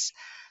something is,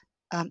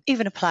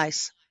 even a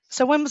place.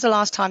 So when was the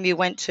last time you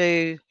went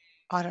to,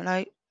 I don't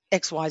know,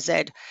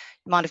 XYZ?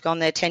 You might have gone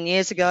there 10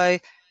 years ago.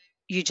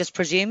 you just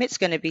presume it's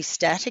going to be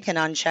static and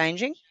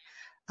unchanging.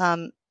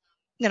 Um,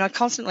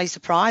 constantly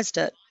surprised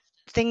at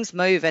things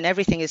move and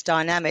everything is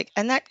dynamic.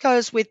 And that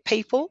goes with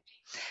people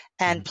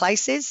and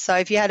places. So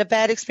if you had a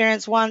bad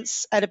experience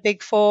once at a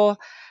Big 4,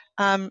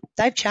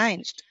 they've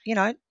changed.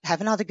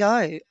 Have another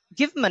go.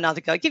 Give them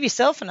another go. Give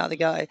yourself another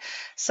go.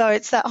 So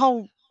it's that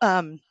whole,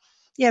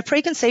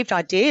 preconceived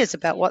ideas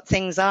about what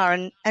things are.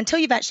 And until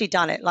you've actually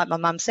done it, like my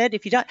mum said,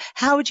 if you don't,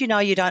 how would you know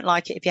you don't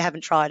like it if you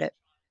haven't tried it?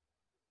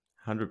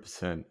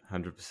 100%,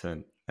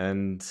 100%.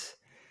 And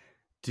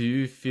do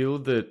you feel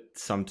that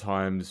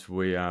sometimes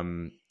we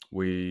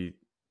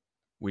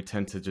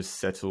tend to just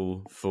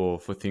settle for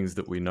things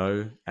that we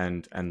know,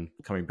 and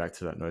coming back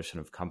to that notion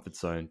of comfort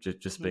zone,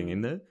 just being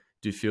in there?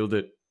 Do you feel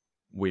that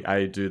we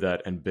A, do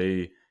that, and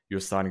B, you're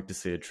starting to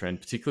see a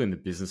trend, particularly in the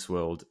business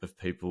world, of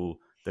people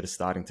that are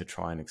starting to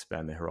try and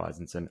expand their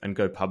horizons and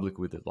go public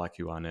with it like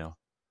you are now?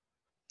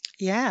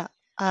 Yeah.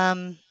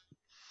 I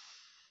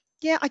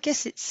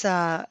guess it's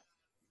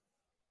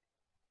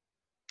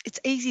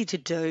easy to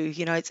do.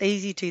 It's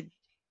easy to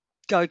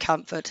go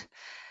comfort.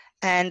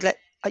 And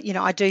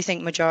I do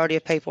think majority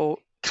of people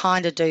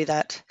kind of do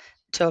that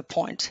to a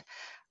point,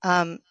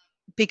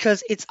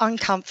 because it's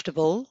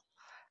uncomfortable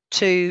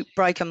to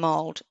break a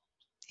mold.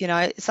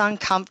 It's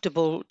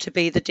uncomfortable to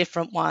be the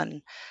different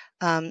one.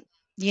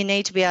 You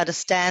need to be able to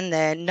stand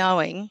there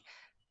knowing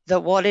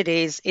that what it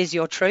is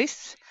your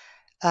truth.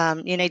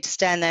 You need to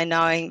stand there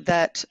knowing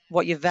that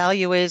what your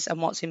value is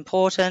and what's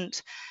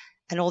important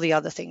and all the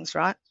other things,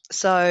 right?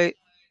 So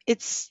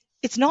it's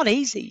not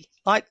easy.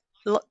 Like,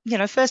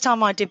 first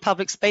time I did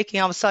public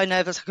speaking, I was so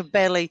nervous I could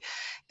barely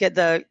get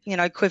the,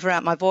 quiver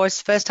out my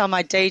voice. First time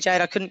I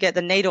DJ'd, I couldn't get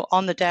the needle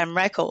on the damn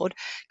record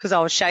because I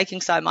was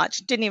shaking so much.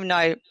 Didn't even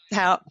know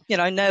how,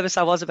 nervous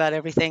I was about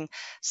everything.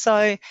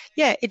 So,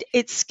 yeah,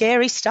 it's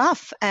scary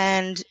stuff.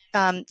 And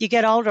you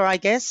get older, I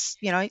guess,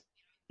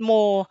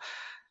 more,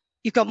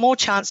 you've got more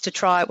chance to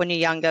try it when you're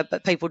younger,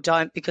 but people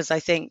don't because they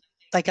think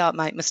they can't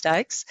make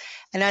mistakes.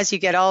 And as you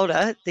get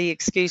older, the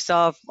excuse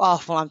of,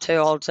 oh, well, I'm too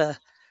old to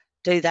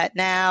do that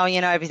now,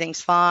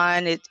 everything's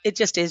fine. It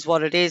just is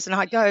what it is. And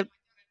I go,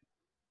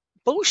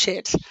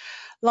 bullshit.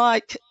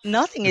 Like,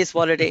 nothing is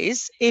what it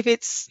is. If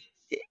it's,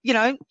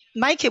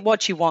 make it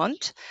what you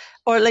want,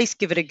 or at least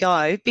give it a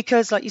go.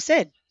 Because like you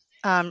said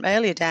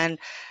earlier, Dan,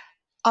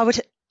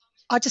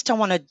 I just don't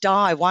want to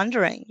die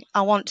wondering.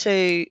 I want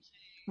to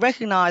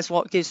recognize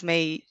what gives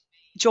me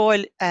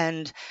joy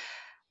and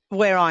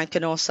where I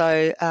can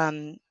also,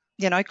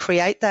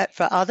 create that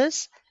for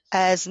others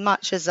as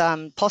much as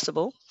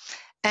possible.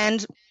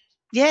 And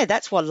yeah,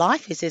 that's what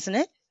life is, isn't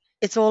it?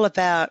 It's all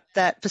about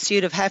that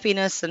pursuit of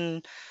happiness,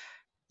 and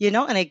you're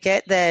not going to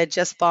get there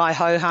just by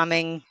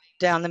ho-humming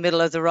down the middle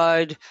of the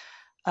road,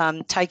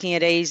 taking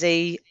it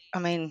easy. I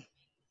mean,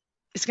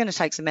 it's going to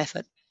take some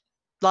effort.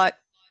 Like,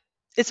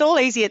 it's all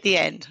easy at the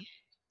end.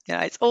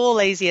 It's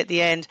all easy at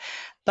the end,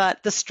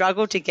 but the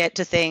struggle to get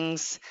to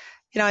things,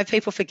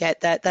 people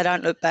forget that. They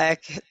don't look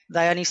back.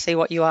 They only see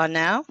what you are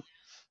now.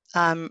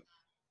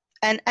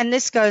 And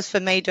this goes for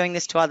me doing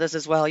this to others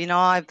as well.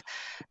 I've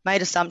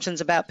made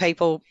assumptions about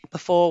people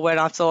before when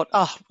I thought,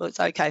 oh, well, it's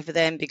okay for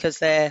them because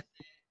they're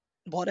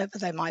whatever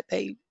they might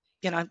be,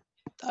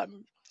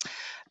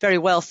 very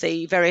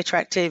wealthy, very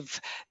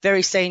attractive,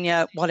 very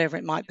senior, whatever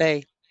it might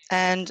be.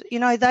 And,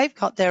 they've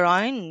got their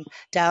own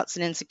doubts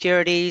and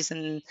insecurities,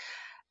 and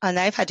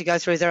they've had to go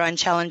through their own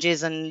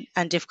challenges and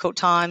difficult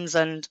times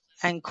and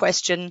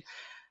question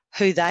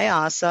who they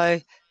are. So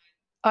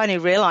I only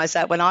realised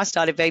that when I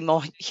started being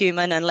more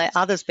human and let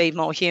others be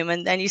more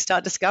human, then you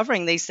start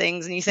discovering these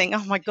things and you think,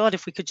 oh my God,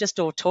 if we could just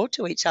all talk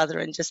to each other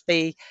and just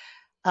be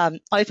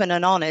open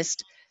and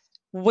honest,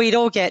 we'd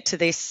all get to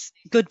this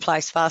good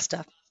place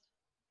faster.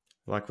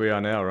 Like we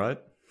are now, right?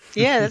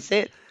 Yeah, that's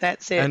it.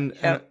 That's it.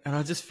 And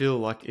I just feel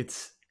like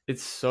it's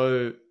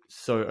so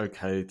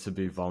okay to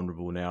be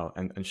vulnerable now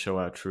and show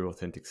our true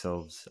authentic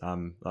selves.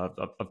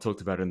 I've talked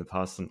about it in the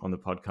past on the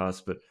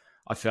podcast, but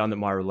I found that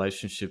my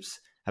relationships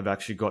have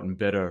actually gotten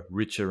better,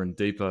 richer and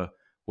deeper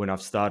when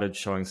I've started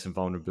showing some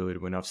vulnerability,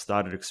 when I've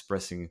started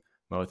expressing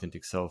my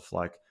authentic self,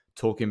 like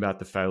talking about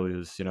the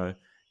failures.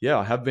 Yeah,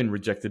 I have been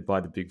rejected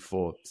by the Big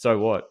 4. So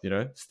what?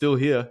 Still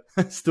here,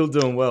 still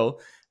doing well.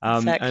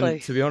 Exactly.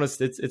 And to be honest,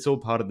 it's all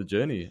part of the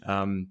journey.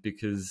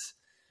 Because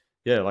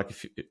yeah, like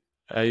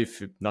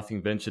if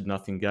nothing ventured,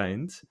 nothing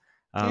gained.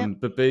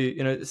 But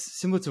B,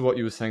 similar to what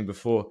you were saying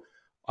before,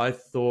 I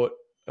thought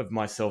of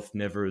myself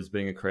never as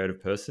being a creative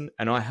person.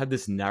 And I had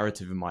this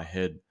narrative in my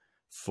head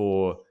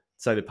for,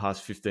 say, the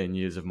past 15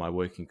 years of my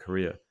working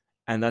career.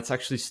 And that's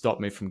actually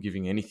stopped me from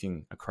giving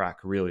anything a crack,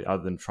 really,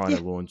 other than trying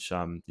to launch,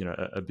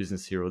 a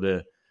business here or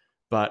there.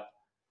 But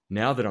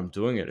now that I'm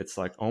doing it, it's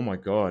like, oh my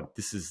God,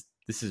 this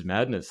is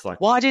madness.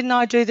 Like, why didn't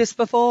I do this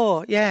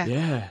before?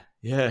 Yeah.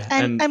 Yeah.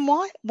 And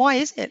why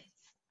is it?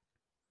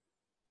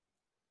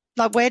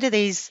 Like, where do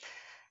these,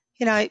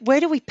 where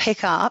do we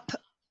pick up,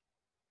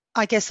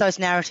 I guess, those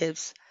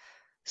narratives?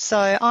 So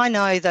I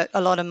know that a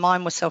lot of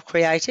mine was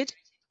self-created.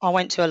 I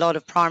went to a lot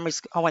of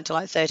I went to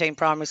like 13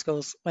 primary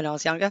schools when I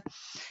was younger.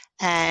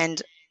 And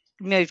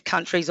moved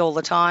countries all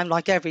the time.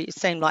 Like it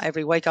seemed like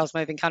every week I was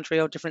moving country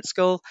or different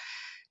school,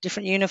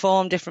 different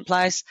uniform, different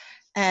place.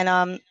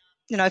 And,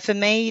 for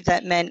me,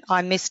 that meant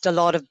I missed a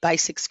lot of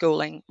basic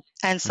schooling.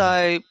 And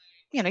so,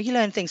 you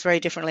learn things very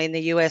differently in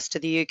the US to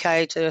the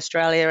UK to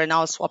Australia, and I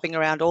was swapping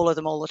around all of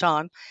them all the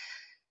time.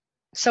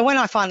 So when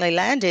I finally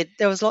landed,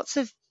 there was lots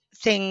of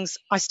things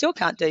I still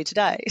can't do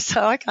today.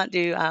 So I can't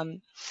do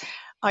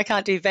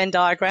Venn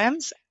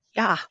diagrams.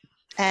 Yeah.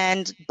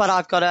 But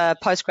I've got a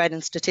postgrad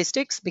in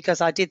statistics because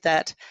I did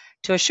that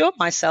to assure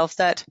myself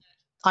that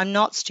I'm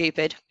not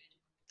stupid.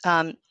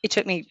 It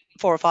took me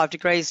 4 or 5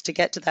 degrees to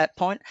get to that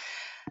point.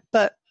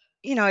 But,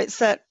 it's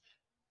that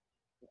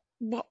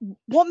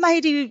what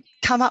made you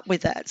come up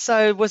with that?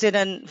 So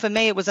for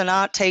me, it was an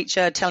art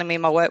teacher telling me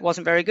my work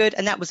wasn't very good,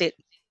 and that was it.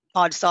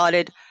 I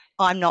decided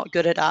I'm not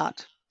good at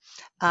art.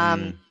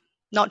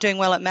 Not doing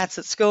well at maths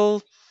at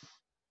school,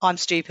 I'm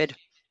stupid.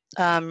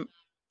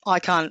 I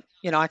can't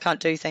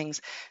do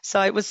things.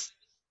 So it was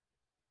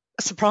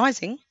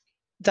surprising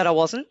that I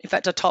wasn't. In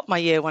fact, I topped my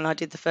year when I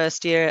did the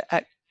first year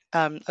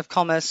of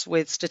commerce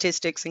with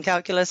statistics and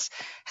calculus,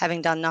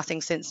 having done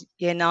nothing since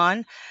year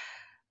 9.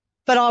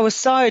 But I was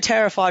so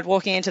terrified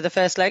walking into the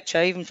first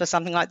lecture, even for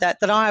something like that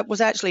I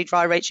was actually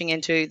dry reaching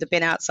into the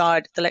bin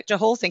outside the lecture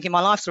hall, thinking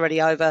my life's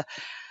already over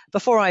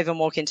before I even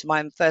walk into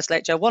my first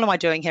lecture. What am I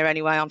doing here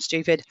anyway? I'm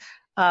stupid.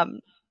 I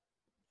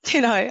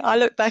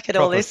look back at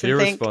all this and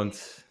think,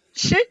 response.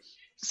 Shit,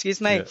 excuse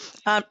me.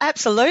 Yeah.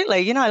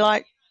 Absolutely,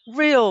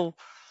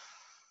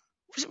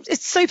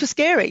 it's super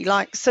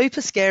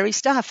scary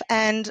stuff.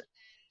 And,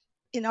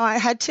 I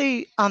had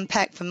to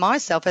unpack for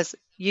myself, as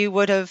you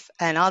would have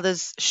and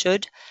others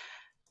should.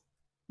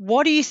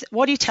 What are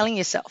you telling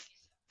yourself?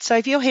 So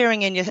if you're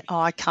hearing in your,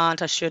 I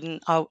can't, I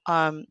shouldn't,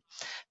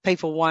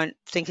 people won't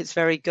think it's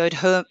very good,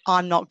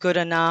 I'm not good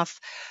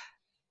enough.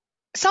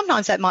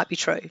 Sometimes that might be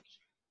true.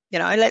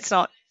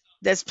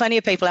 There's plenty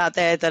of people out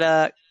there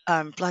that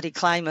are bloody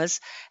claimers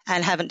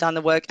and haven't done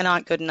the work and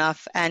aren't good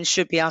enough and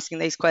should be asking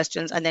these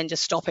questions and then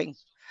just stopping.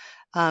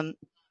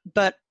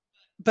 But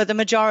the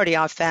majority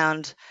I've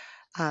found,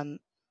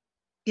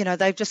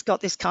 they've just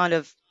got this kind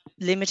of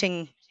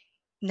limiting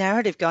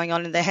narrative going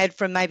on in their head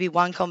from maybe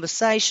one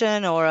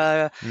conversation or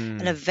an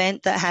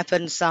event that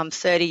happened some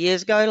 30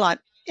 years ago,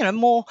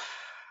 more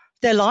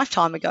their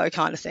lifetime ago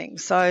kind of thing.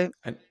 So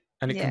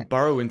and it can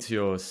burrow into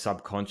your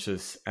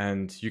subconscious,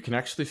 and you can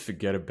actually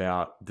forget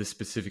about the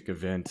specific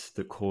event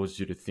that caused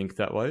you to think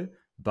that way,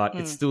 but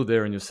it's still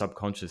there in your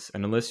subconscious.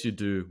 And unless you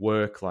do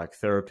work like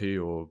therapy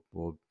or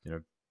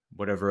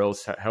whatever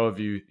else, however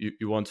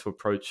you want to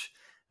approach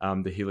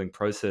the healing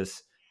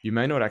process, you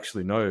may not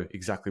actually know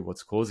exactly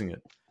what's causing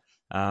it.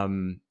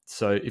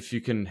 So if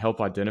you can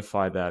help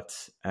identify that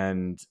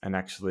and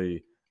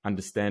actually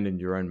understand in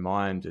your own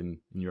mind and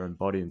in your own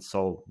body and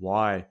soul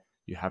why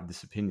you have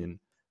this opinion,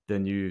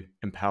 then you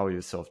empower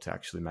yourself to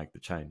actually make the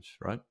change,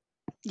 right?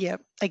 Yeah.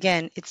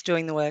 Again, it's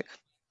doing the work.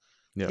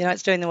 Yeah.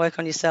 It's doing the work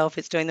on yourself.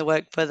 It's doing the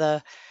work for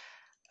the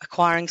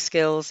acquiring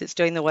skills. It's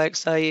doing the work.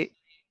 So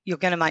you're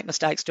going to make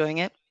mistakes doing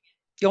it.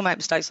 You'll make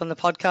mistakes on the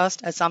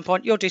podcast at some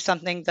point. You'll do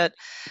something that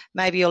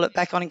maybe you'll look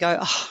back on and go,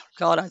 oh,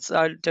 God,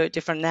 I'd do it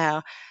different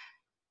now.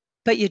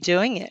 But you're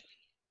doing it.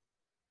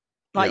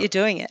 You're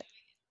doing it.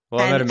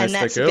 Well, I made a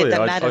mistake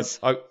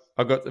earlier.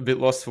 I got a bit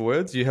lost for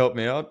words. You help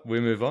me out. We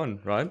move on,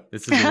 right?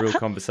 This is a real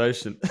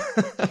conversation.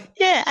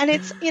 Yeah, and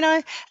it's,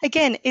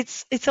 again,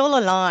 it's all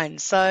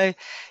aligned. So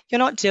you're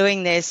not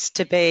doing this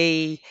to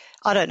be,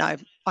 I don't know,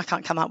 I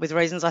can't come up with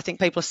reasons. I think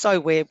people are so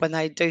weird when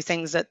they do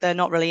things that they're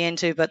not really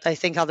into, but they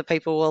think other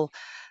people will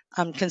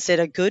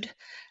consider good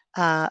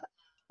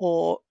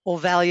or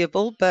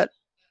valuable. But,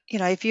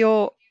 if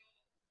you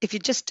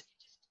just,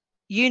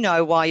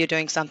 why you're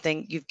doing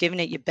something, you've given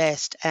it your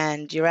best,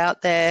 and you're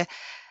out there,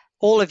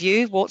 all of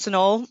you, warts and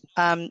all,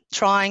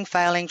 trying,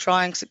 failing,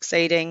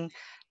 succeeding,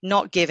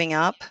 not giving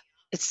up.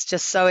 It's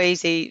just so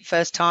easy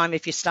first time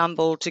if you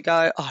stumble to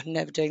go, oh,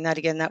 never doing that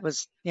again. That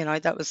was,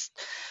 that was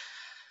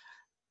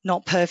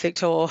not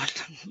perfect or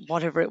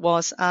whatever it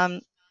was.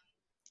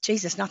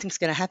 Jesus, nothing's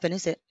going to happen,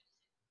 is it?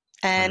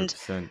 And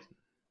 100%.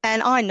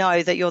 And I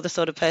know that you're the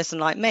sort of person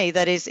like me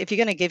that is, if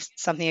you're going to give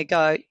something a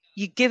go,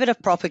 you give it a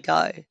proper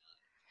go.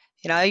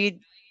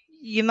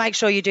 You make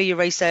sure you do your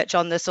research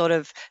on the sort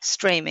of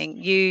streaming.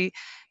 You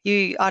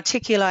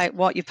articulate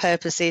what your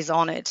purpose is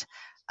on it.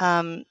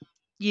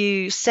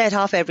 You set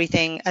up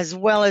everything as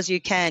well as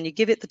you can. You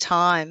give it the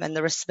time and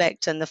the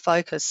respect and the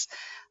focus,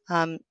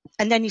 and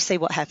then you see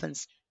what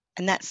happens.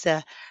 And that's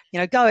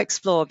go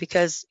explore,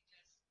 because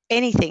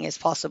anything is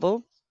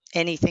possible.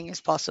 Anything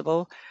is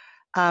possible,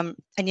 and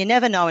you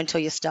never know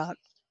until you start.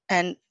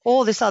 And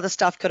all this other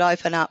stuff could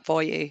open up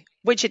for you,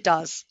 which it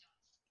does.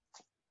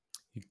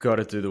 You've got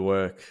to do the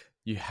work.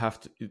 You have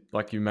to,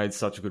 like you made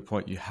such a good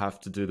point, you have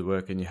to do the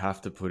work and you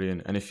have to put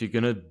in. And if you're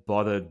going to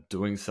bother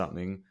doing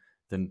something,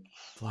 then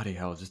bloody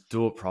hell, just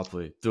do it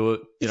properly. Do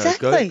it,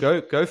 exactly.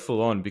 Go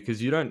full on,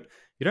 because you don't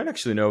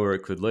actually know where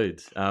it could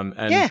lead.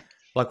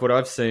 Like what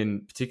I've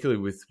seen,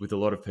 particularly with a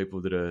lot of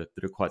people that are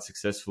quite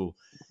successful,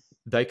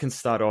 they can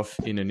start off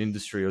in an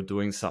industry or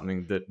doing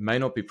something that may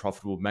not be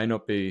profitable, may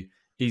not be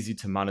easy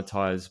to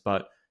monetize,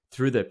 but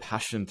through their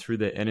passion, through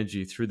their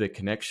energy, through their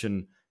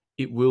connection,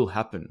 it will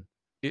happen.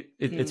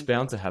 It's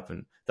bound to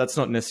happen. That's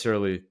not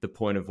necessarily the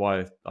point of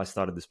why I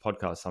started this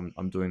podcast.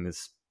 I'm doing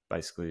this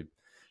basically,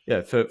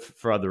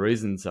 for other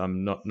reasons.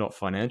 Not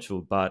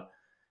financial, but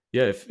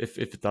yeah, if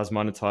it does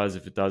monetize,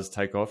 if it does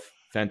take off,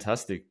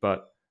 fantastic.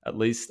 But at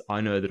least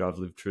I know that I've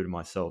lived true to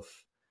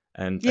myself.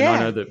 And I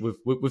know that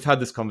we've had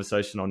this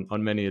conversation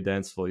on many a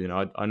dance floor.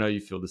 I know you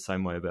feel the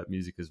same way about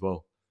music as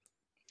well.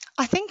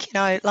 I think,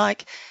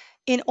 like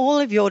in all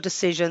of your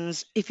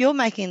decisions, if you're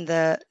making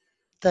the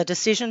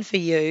decision for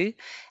you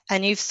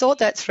and you've thought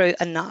that through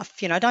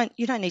enough, you don't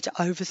need to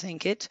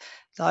overthink it.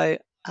 Though,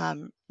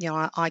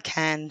 I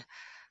can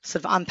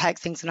sort of unpack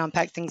things.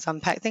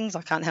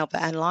 I can't help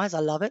but analyze. I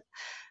love it.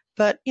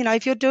 But,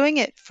 if you're doing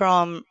it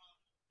for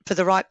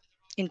the right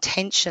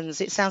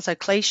intentions, it sounds so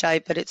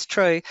cliche, but it's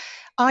true.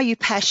 Are you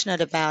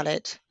passionate about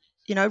it?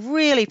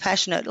 Really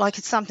passionate, like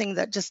it's something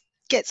that just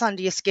gets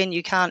under your skin.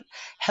 You can't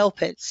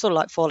help it. It's sort of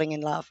like falling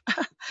in love.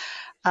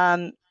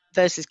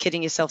 Versus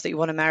kidding yourself that you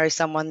want to marry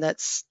someone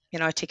that's,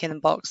 a tick in the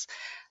box.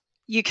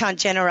 You can't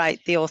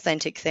generate the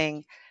authentic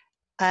thing.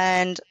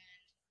 And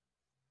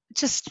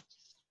just,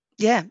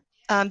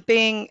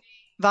 being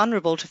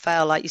vulnerable to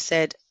fail, like you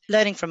said,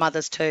 learning from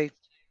others too.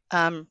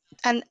 And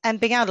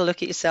being able to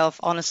look at yourself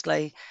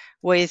honestly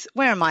with,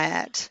 where am I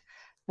at?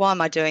 Why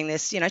am I doing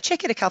this?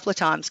 Check it a couple of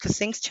times because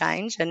things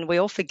change and we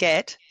all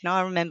forget.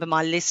 I remember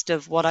my list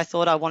of what I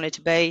thought I wanted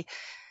to be,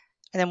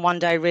 and then one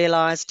day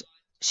realised,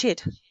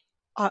 shit,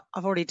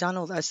 I've already done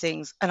all those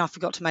things and I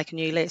forgot to make a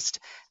new list.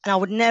 And I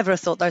would never have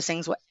thought those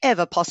things were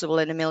ever possible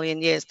in a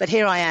million years. But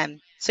here I am,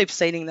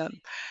 superseding them.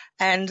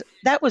 And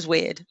that was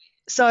weird.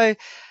 So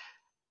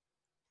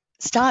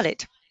start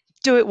it.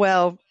 Do it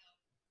well.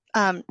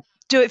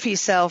 Do it for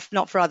yourself,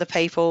 not for other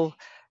people.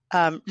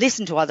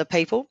 Listen to other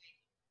people,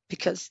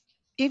 because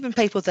even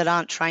people that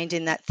aren't trained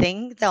in that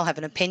thing, they'll have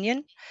an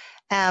opinion.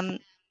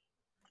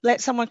 Let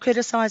someone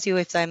criticise you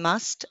if they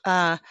must.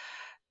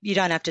 You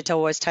don't have to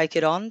always take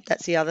it on.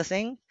 That's the other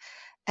thing.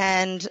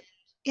 And,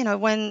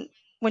 when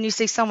you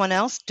see someone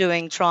else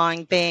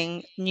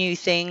being new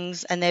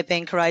things and they're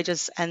being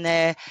courageous and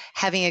they're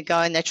having a go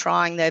and they're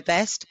trying their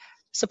best,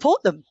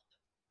 support them,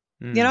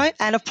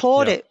 and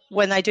applaud it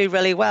when they do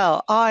really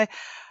well. I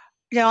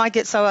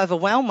get so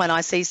overwhelmed when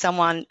I see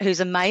someone who's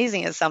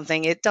amazing at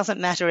something. It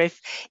doesn't matter if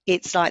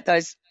it's like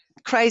those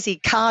crazy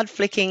card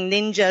flicking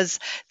ninjas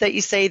that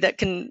you see that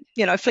can,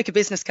 flick a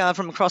business card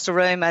from across a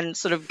room and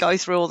sort of go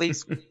through all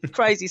these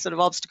crazy sort of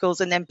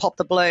obstacles and then pop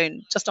the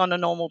balloon just on a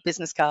normal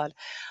business card.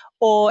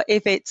 Or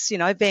if it's,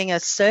 being a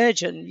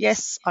surgeon,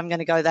 yes, I'm going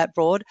to go that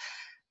broad.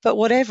 But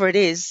whatever it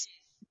is,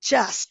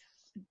 just,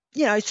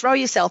 throw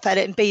yourself at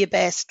it and be your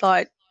best.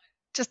 Like,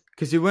 just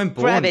because you weren't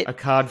born a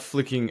card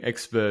flicking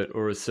expert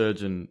or a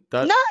surgeon.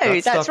 That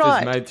that's stuff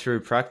right. is made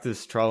through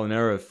practice, trial and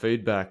error,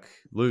 feedback,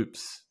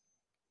 loops,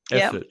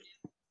 effort.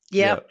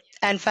 Yep.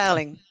 And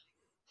failing.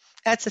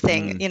 That's the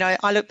thing.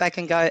 I look back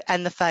and go,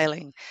 and the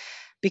failing,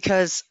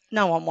 because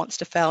no one wants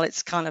to fail.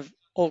 It's kind of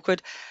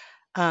awkward.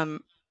 There's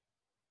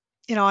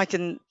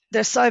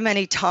so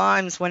many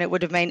times when it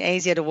would have been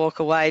easier to walk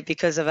away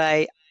because of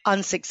a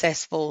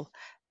unsuccessful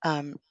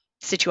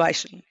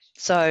situation.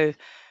 So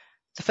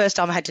the first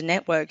time I had to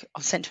network, I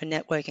was sent to a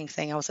networking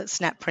thing. I was at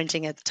Snap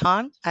Printing at the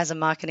time as a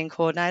marketing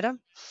coordinator. And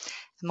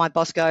my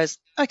boss goes,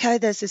 okay,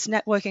 there's this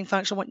networking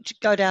function. Why don't you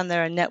go down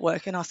there and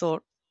network? And I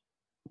thought,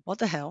 what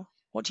the hell?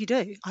 What do you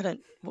do?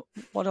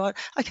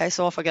 Okay,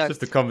 so off I go.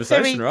 Just a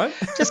conversation, right?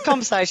 Just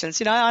conversations,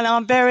 and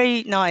I'm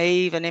very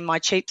naive and in my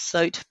cheap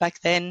suit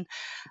back then.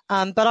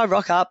 But I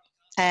rock up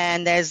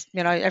and there's,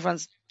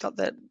 everyone's got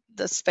the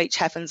speech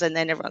happens and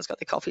then everyone's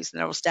got their coffees and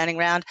they're all standing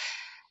around.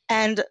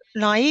 And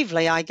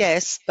naively, I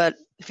guess, but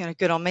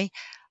good on me,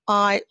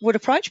 I would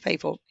approach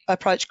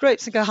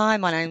groups and go, hi,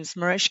 my name's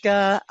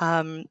Marishka.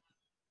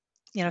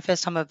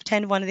 First time I've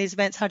attended one of these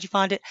events. How'd you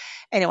find it?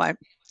 Anyway,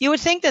 you would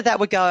think that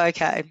would go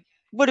okay,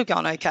 would have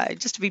gone okay,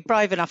 just to be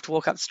brave enough to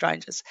walk up to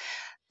strangers.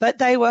 But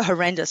they were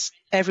horrendous.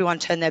 Everyone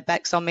turned their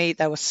backs on me.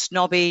 They were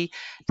snobby.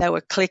 They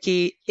were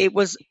cliquey. It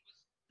was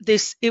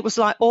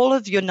like all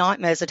of your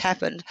nightmares had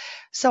happened.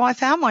 So I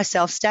found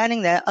myself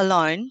standing there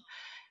alone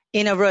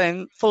in a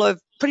room full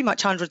of pretty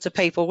much hundreds of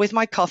people with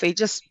my coffee,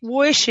 just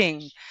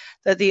wishing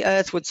that the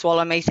earth would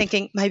swallow me,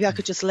 thinking maybe I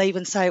could just leave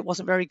and say it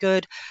wasn't very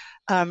good.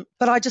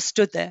 But I just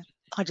stood there.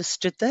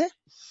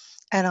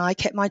 And I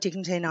kept my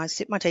dignity and I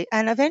sipped my tea.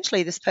 And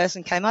eventually this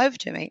person came over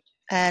to me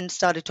and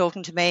started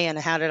talking to me and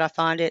how did I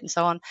find it and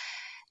so on.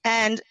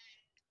 And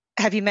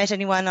have you met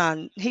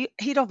anyone?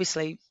 He'd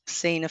obviously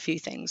seen a few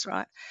things,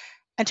 right?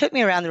 And took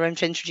me around the room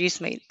to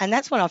introduce me. And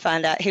that's when I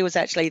found out he was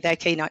actually their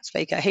keynote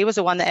speaker. He was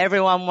the one that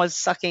everyone was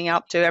sucking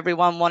up to,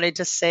 everyone wanted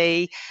to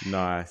see.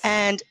 Nice.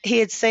 And he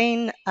had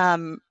seen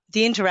the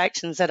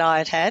interactions that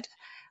I had,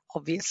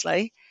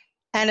 obviously,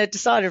 and had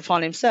decided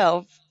upon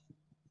himself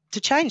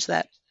to change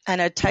that and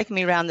had taken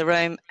me around the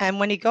room. And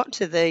when he got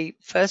to the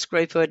first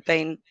group who had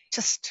been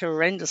just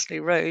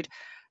horrendously rude,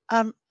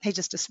 He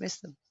just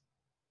dismissed them.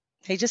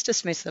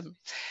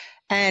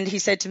 And he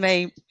said to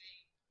me,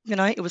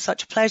 it was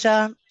such a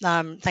pleasure.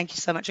 Thank you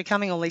so much for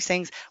coming, all these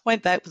things.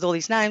 Went back with all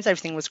these names.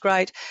 Everything was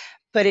great.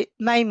 But it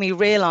made me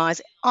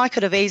realise I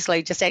could have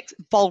easily just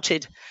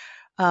bolted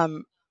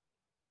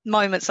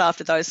moments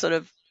after those sort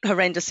of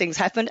horrendous things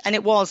happened. And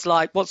it was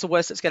like, what's the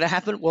worst that's going to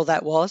happen? Well,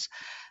 that was.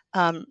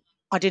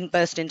 I didn't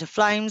burst into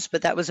flames,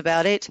 but that was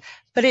about it.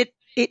 But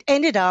it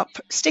ended up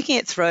sticking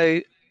it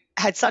through,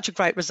 had such a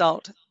great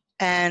result.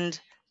 And,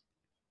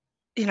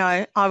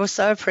 I was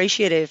so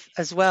appreciative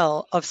as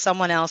well of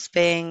someone else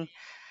being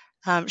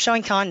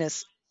showing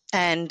kindness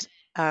and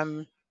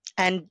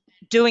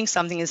doing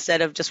something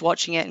instead of just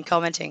watching it and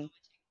commenting.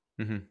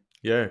 Mm-hmm.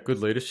 Yeah, good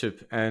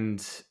leadership.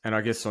 And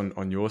I guess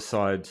on your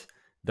side,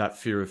 that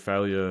fear of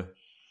failure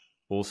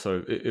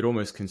also, it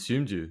almost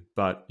consumed you,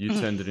 but you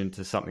turned it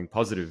into something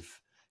positive.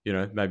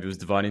 Maybe it was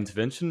divine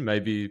intervention.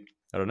 Maybe,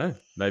 I don't know,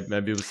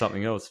 maybe it was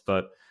something else.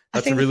 But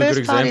that's a really good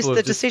example. I think the first part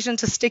is the decision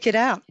to stick it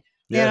out.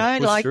 Yeah,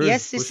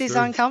 yes, this is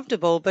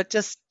uncomfortable, but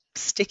just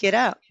stick it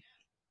out.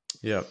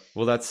 Yeah,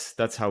 well,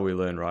 that's how we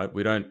learn, right?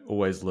 We don't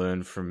always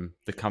learn from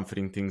the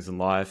comforting things in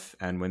life,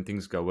 and when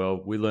things go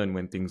well, we learn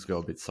when things go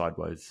a bit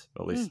sideways,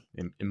 at least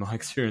in my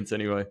experience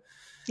anyway.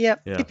 Yeah,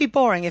 it'd be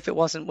boring if it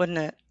wasn't, wouldn't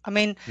it? I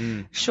mean,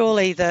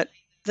 surely that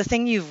the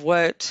thing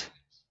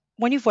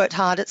when you've worked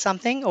hard at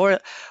something or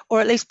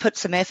at least put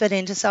some effort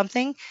into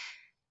something,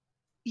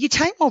 you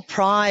take more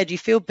pride, you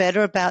feel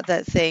better about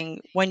that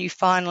thing when you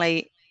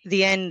finally,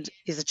 the end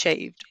is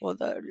achieved, or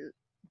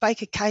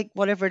bake a cake,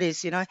 whatever it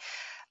is,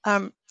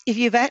 if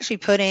you've actually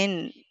put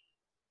in,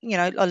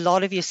 a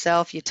lot of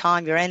yourself, your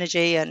time, your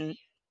energy and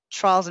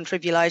trials and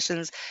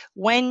tribulations,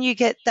 when you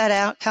get that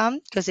outcome,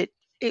 because it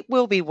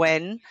will be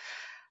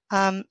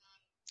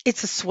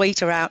it's a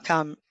sweeter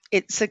outcome.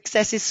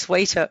 Success is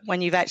sweeter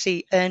when you've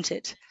actually earned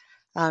it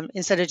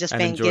instead of just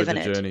being given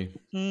it. Enjoy the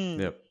journey.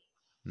 Yep.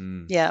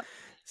 Yeah.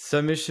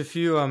 So, Mish, if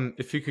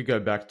you could go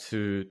back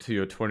to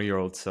your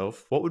 20-year-old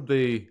self, what would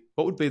be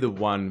the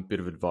one bit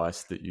of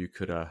advice that you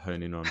could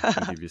hone in on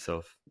and give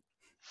yourself?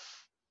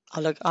 Oh,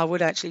 look, I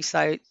would actually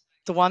say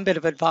the one bit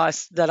of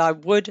advice that I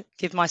would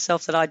give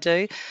myself that I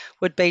do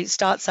would be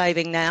start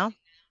saving now.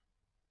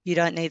 You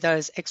don't need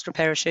those extra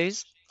pair of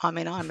shoes. I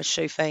mean, I'm a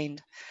shoe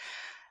fiend.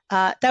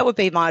 That would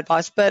be my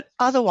advice. But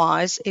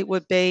otherwise, it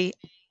would be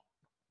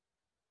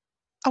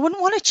I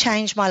wouldn't want to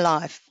change my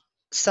life.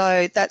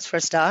 So that's for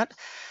a start.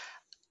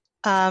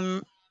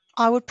 I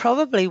would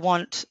probably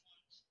want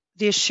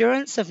the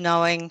assurance of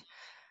knowing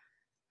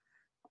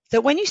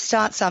that when you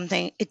start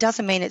something, it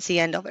doesn't mean it's the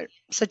end of it.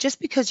 So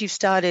just because you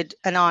started,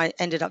 and I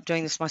ended up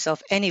doing this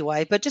myself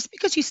anyway, but just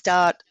because you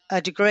start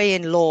a degree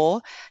in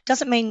law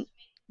doesn't mean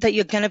that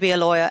you're going to be a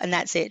lawyer and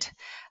that's it.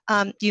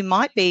 You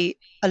might be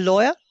a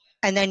lawyer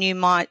and then you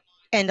might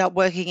end up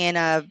working in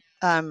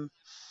some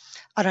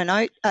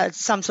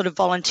sort of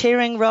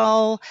volunteering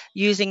role,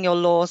 using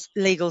your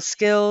legal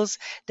skills.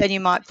 Then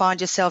you might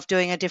find yourself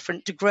doing a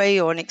different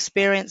degree or an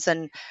experience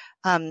and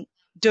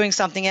doing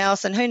something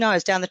else, and who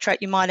knows, down the track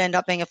you might end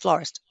up being a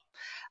florist.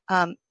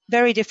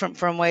 Very different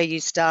from where you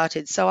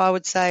started. So I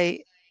would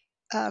say,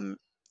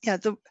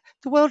 the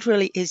world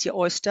really is your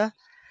oyster.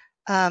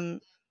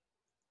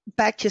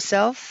 Back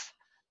yourself.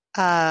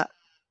 Know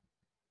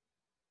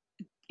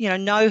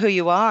who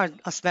you are.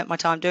 I spent my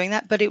time doing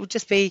that, but it would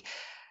just be,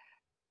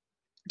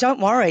 don't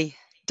worry.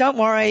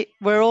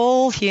 We're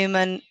all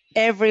human.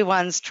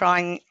 Everyone's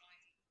trying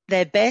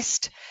their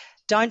best.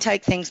 Don't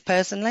take things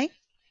personally.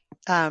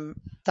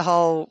 The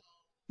whole,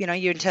 you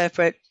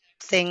interpret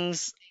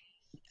things,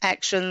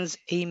 actions,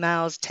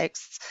 emails,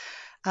 texts.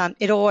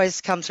 It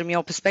always comes from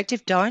your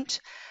perspective.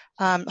 Don't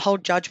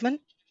hold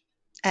judgment,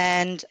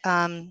 and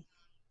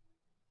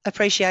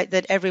appreciate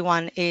that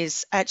everyone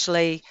is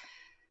actually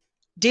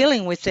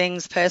dealing with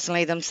things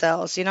personally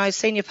themselves.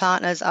 Senior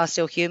partners are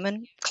still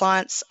human.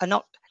 Clients are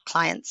not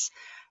clients.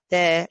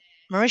 They're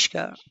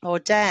Marishka or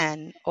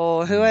Dan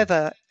or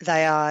whoever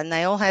they are, and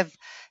they all have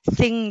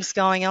things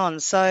going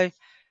on. So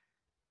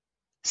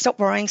stop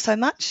worrying so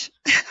much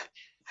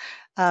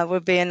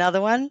would be another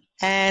one.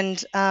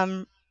 And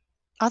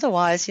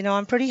otherwise,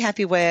 I'm pretty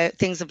happy where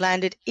things have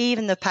landed,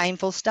 even the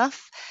painful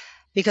stuff,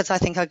 because I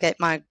think I get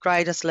my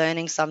greatest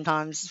learning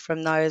sometimes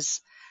from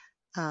those,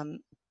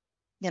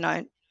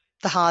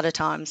 the harder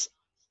times.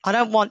 I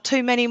don't want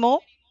too many more,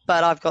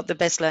 but I've got the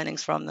best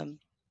learnings from them.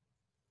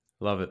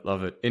 Love it.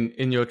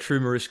 In your true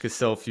Marishka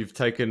self, you've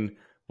taken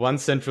one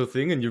central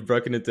thing and you've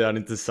broken it down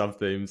into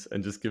sub-themes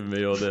and just given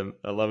me all them.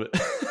 I love it.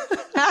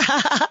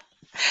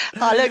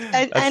 Oh, look,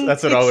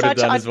 that's what I would have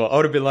done as well. I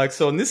would have been like,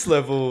 so on this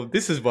level,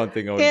 this is one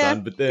thing I would have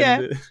done, but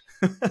then...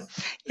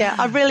 Yeah,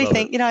 I really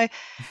think,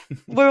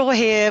 we're all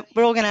here.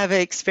 We're all going to have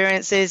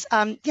experiences.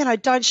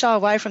 Don't shy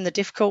away from the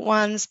difficult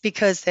ones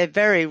because they're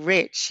very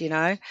rich,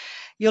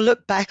 You'll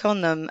look back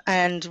on them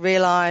and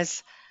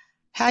realise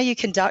how you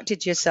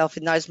conducted yourself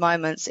in those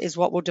moments is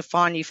what will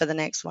define you for the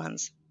next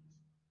ones.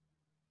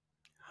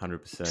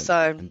 100%.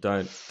 So, and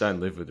don't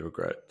live with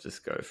regret.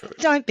 Just go for it.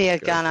 Don't be a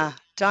gunner.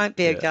 Don't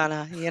be a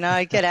gunner.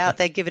 Get out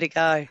there, give it a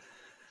go.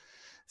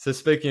 So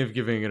speaking of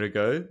giving it a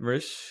go,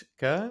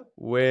 Marishka,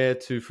 where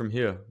to from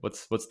here?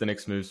 What's the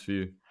next moves for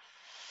you?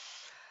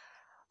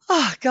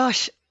 Oh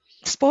gosh,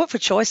 sport for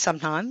choice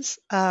sometimes.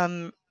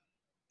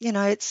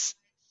 It's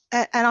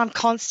and I'm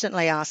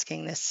constantly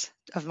asking this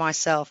of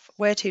myself,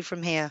 where to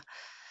from here?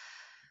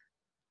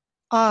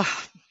 Oh,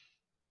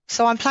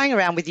 so I'm playing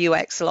around with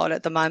UX a lot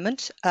at the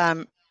moment.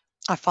 I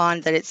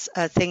find that it's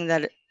a thing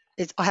that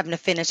I have an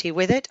affinity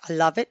with it. I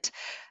love it.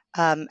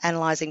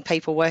 Analyzing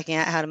people, working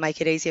out how to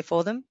make it easier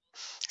for them.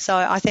 So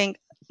I think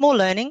more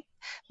learning,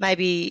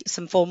 maybe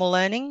some formal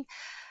learning.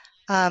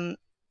 Um,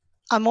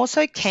 I'm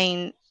also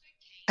keen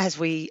I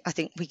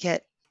think we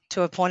get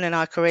to a point in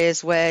our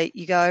careers where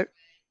you go,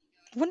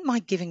 I wouldn't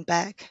mind giving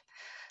back.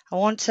 I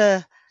want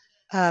to,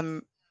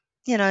 um,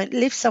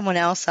 lift someone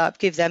else up,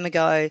 give them a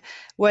go,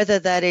 whether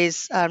that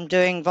is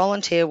doing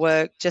volunteer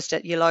work just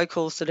at your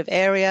local sort of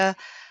area,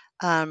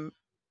 um,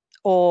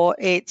 or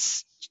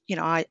it's,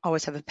 I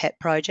always have a pet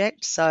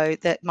project. So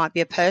that might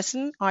be a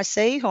person I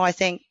see who I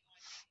think,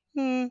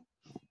 hmm,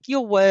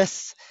 you're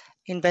worth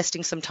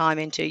investing some time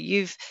into.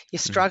 You're Mhm.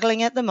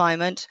 struggling at the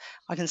moment.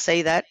 I can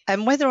see that.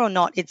 And whether or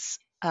not it's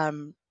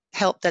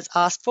help that's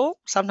asked for,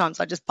 sometimes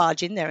I just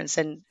barge in there and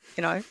send,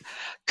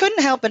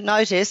 couldn't help but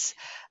notice,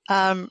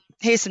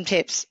 here's some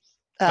tips.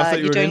 I thought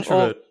you You're were an doing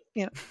all, introvert.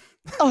 you know,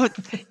 oh,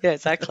 yeah,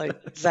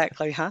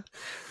 exactly, huh?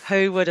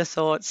 Who would have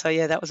thought? So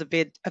yeah, that was a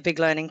big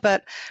learning.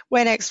 But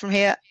where next from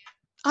here?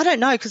 I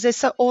don't know because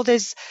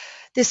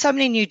there's so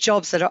many new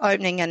jobs that are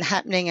opening and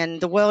happening,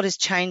 and the world is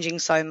changing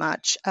so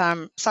much.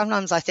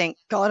 Sometimes I think,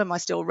 God, am I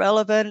still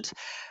relevant?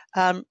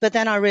 But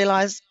then I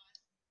realize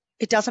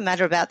it doesn't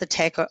matter about the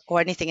tech or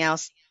anything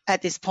else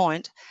at this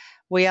point.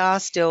 We are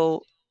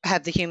still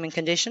have the human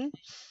condition,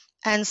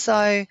 and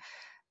so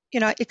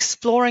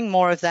exploring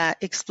more of that,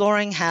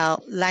 exploring how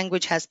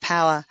language has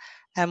power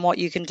and what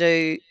you can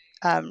do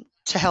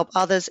to help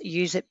others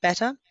use it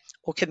better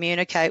or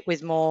communicate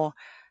with more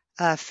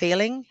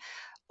feeling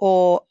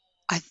or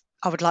I,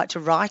 I would like to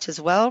write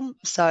as well.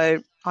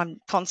 So I'm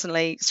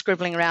constantly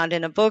scribbling around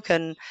in a book,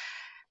 and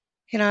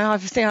I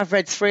think I've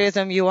read three of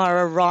them. You are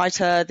a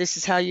writer. This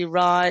is how you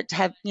write.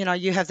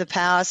 You have the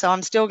power. So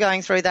I'm still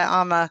going through that.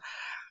 I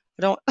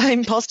don't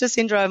imposter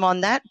syndrome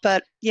on that,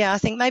 but yeah, I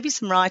think maybe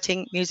some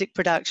writing, music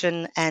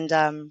production,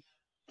 and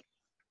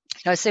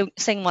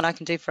seeing what I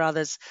can do for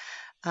others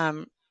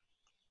um,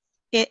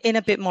 in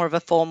a bit more of a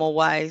formal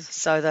way,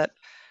 so that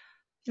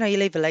you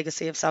leave a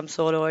legacy of some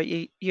sort, or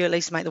you at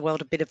least make the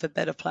world a bit of a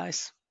better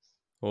place.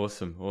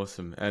 Awesome,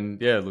 awesome, and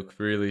yeah, look,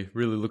 really,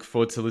 really look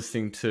forward to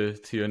listening to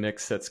your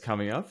next sets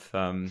coming up.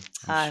 Thank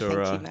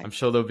you, mate. I'm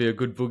sure there'll be a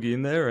good boogie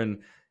in there,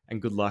 and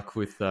good luck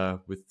with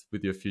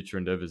your future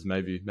endeavors.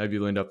 Maybe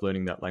you'll end up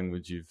learning that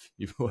language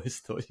you've always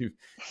thought you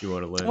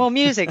want to learn. Well,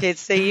 music,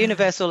 it's the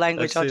universal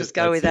language. That's I'll it. just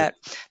go That's with it. that.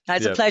 No,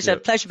 it's a Yep. pleasure.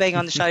 Yep. Pleasure being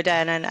on the show,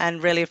 Dan,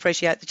 and really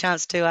appreciate the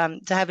chance to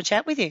have a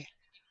chat with you.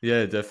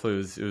 Yeah,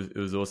 definitely. It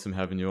was awesome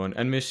having you on.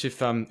 And Mish, if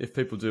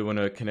people do want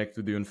to connect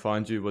with you and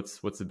find you, what's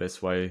the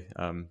best way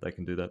they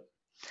can do that?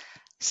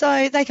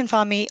 So they can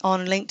find me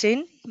on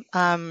LinkedIn,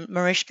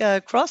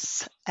 Marishka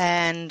Cross,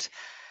 and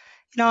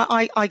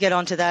I get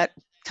onto that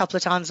a couple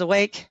of times a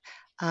week.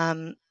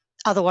 Um,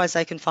 Otherwise,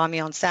 they can find me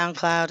on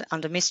SoundCloud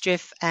under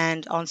Mish'Chief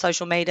and on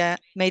social media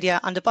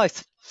under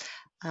both.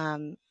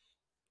 Um,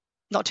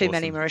 Not too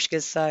many Awesome.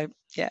 Marishkas, so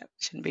yeah,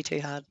 shouldn't be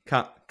too hard.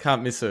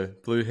 Can't miss her.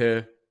 Blue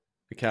hair,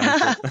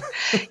 accounting for.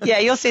 Yeah,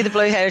 you'll see the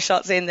blue hair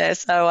shots in there.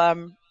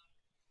 So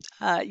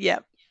yeah,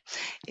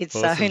 it's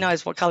who Awesome.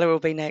 knows what colour will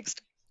be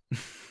next.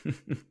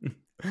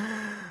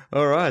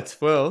 All right.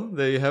 Well,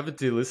 there you have it,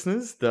 dear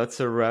listeners. That's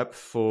a wrap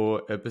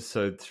for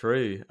episode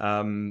 3.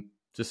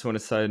 Just want to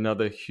say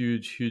another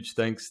huge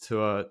thanks to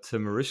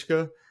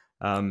Marishka.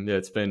 Yeah,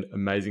 it's been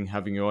amazing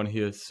having you on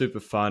here. Super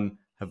fun.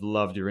 Have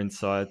loved your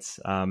insights.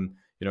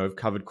 I've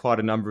covered quite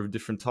a number of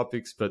different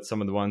topics, but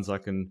some of the ones I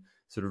can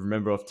sort of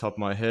remember off the top of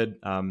my head: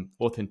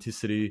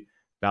 authenticity,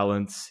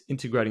 balance,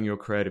 integrating your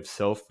creative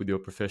self with your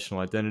professional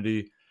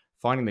identity,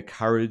 finding the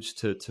courage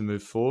to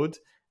move forward,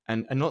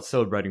 and not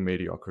celebrating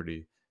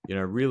mediocrity.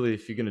 Really,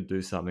 if you're going to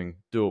do something,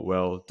 do it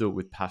well, do it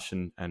with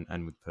passion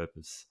and with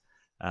purpose.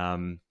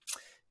 Um,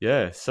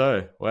 yeah.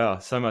 So, wow,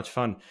 so much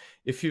fun.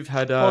 If you've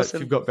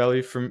Awesome. got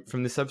value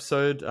from this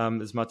episode,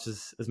 as much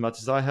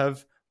as I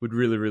have, would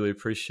really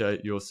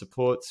appreciate your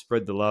support.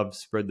 Spread the love,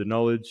 spread the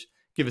knowledge.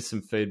 Give us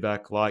some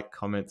feedback, like,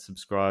 comment,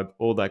 subscribe,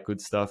 all that good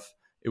stuff.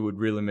 It would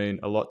really mean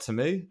a lot to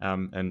me,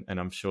 and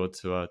I'm sure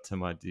to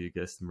my dear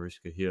guest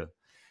Marishka here.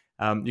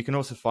 You can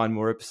also find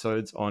more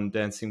episodes on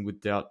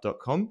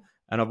dancingwithdoubt.com.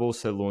 And I've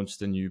also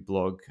launched a new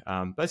blog,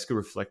 basically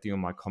reflecting on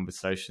my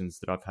conversations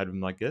that I've had with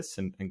my guests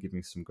and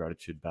giving some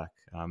gratitude back.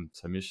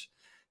 So Mish,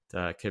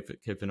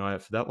 keep an eye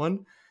out for that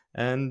one.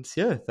 And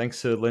yeah,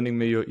 thanks for lending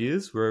me your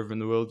ears wherever in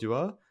the world you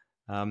are.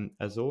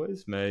 As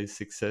always, may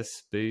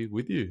success be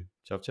with you.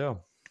 Ciao, ciao.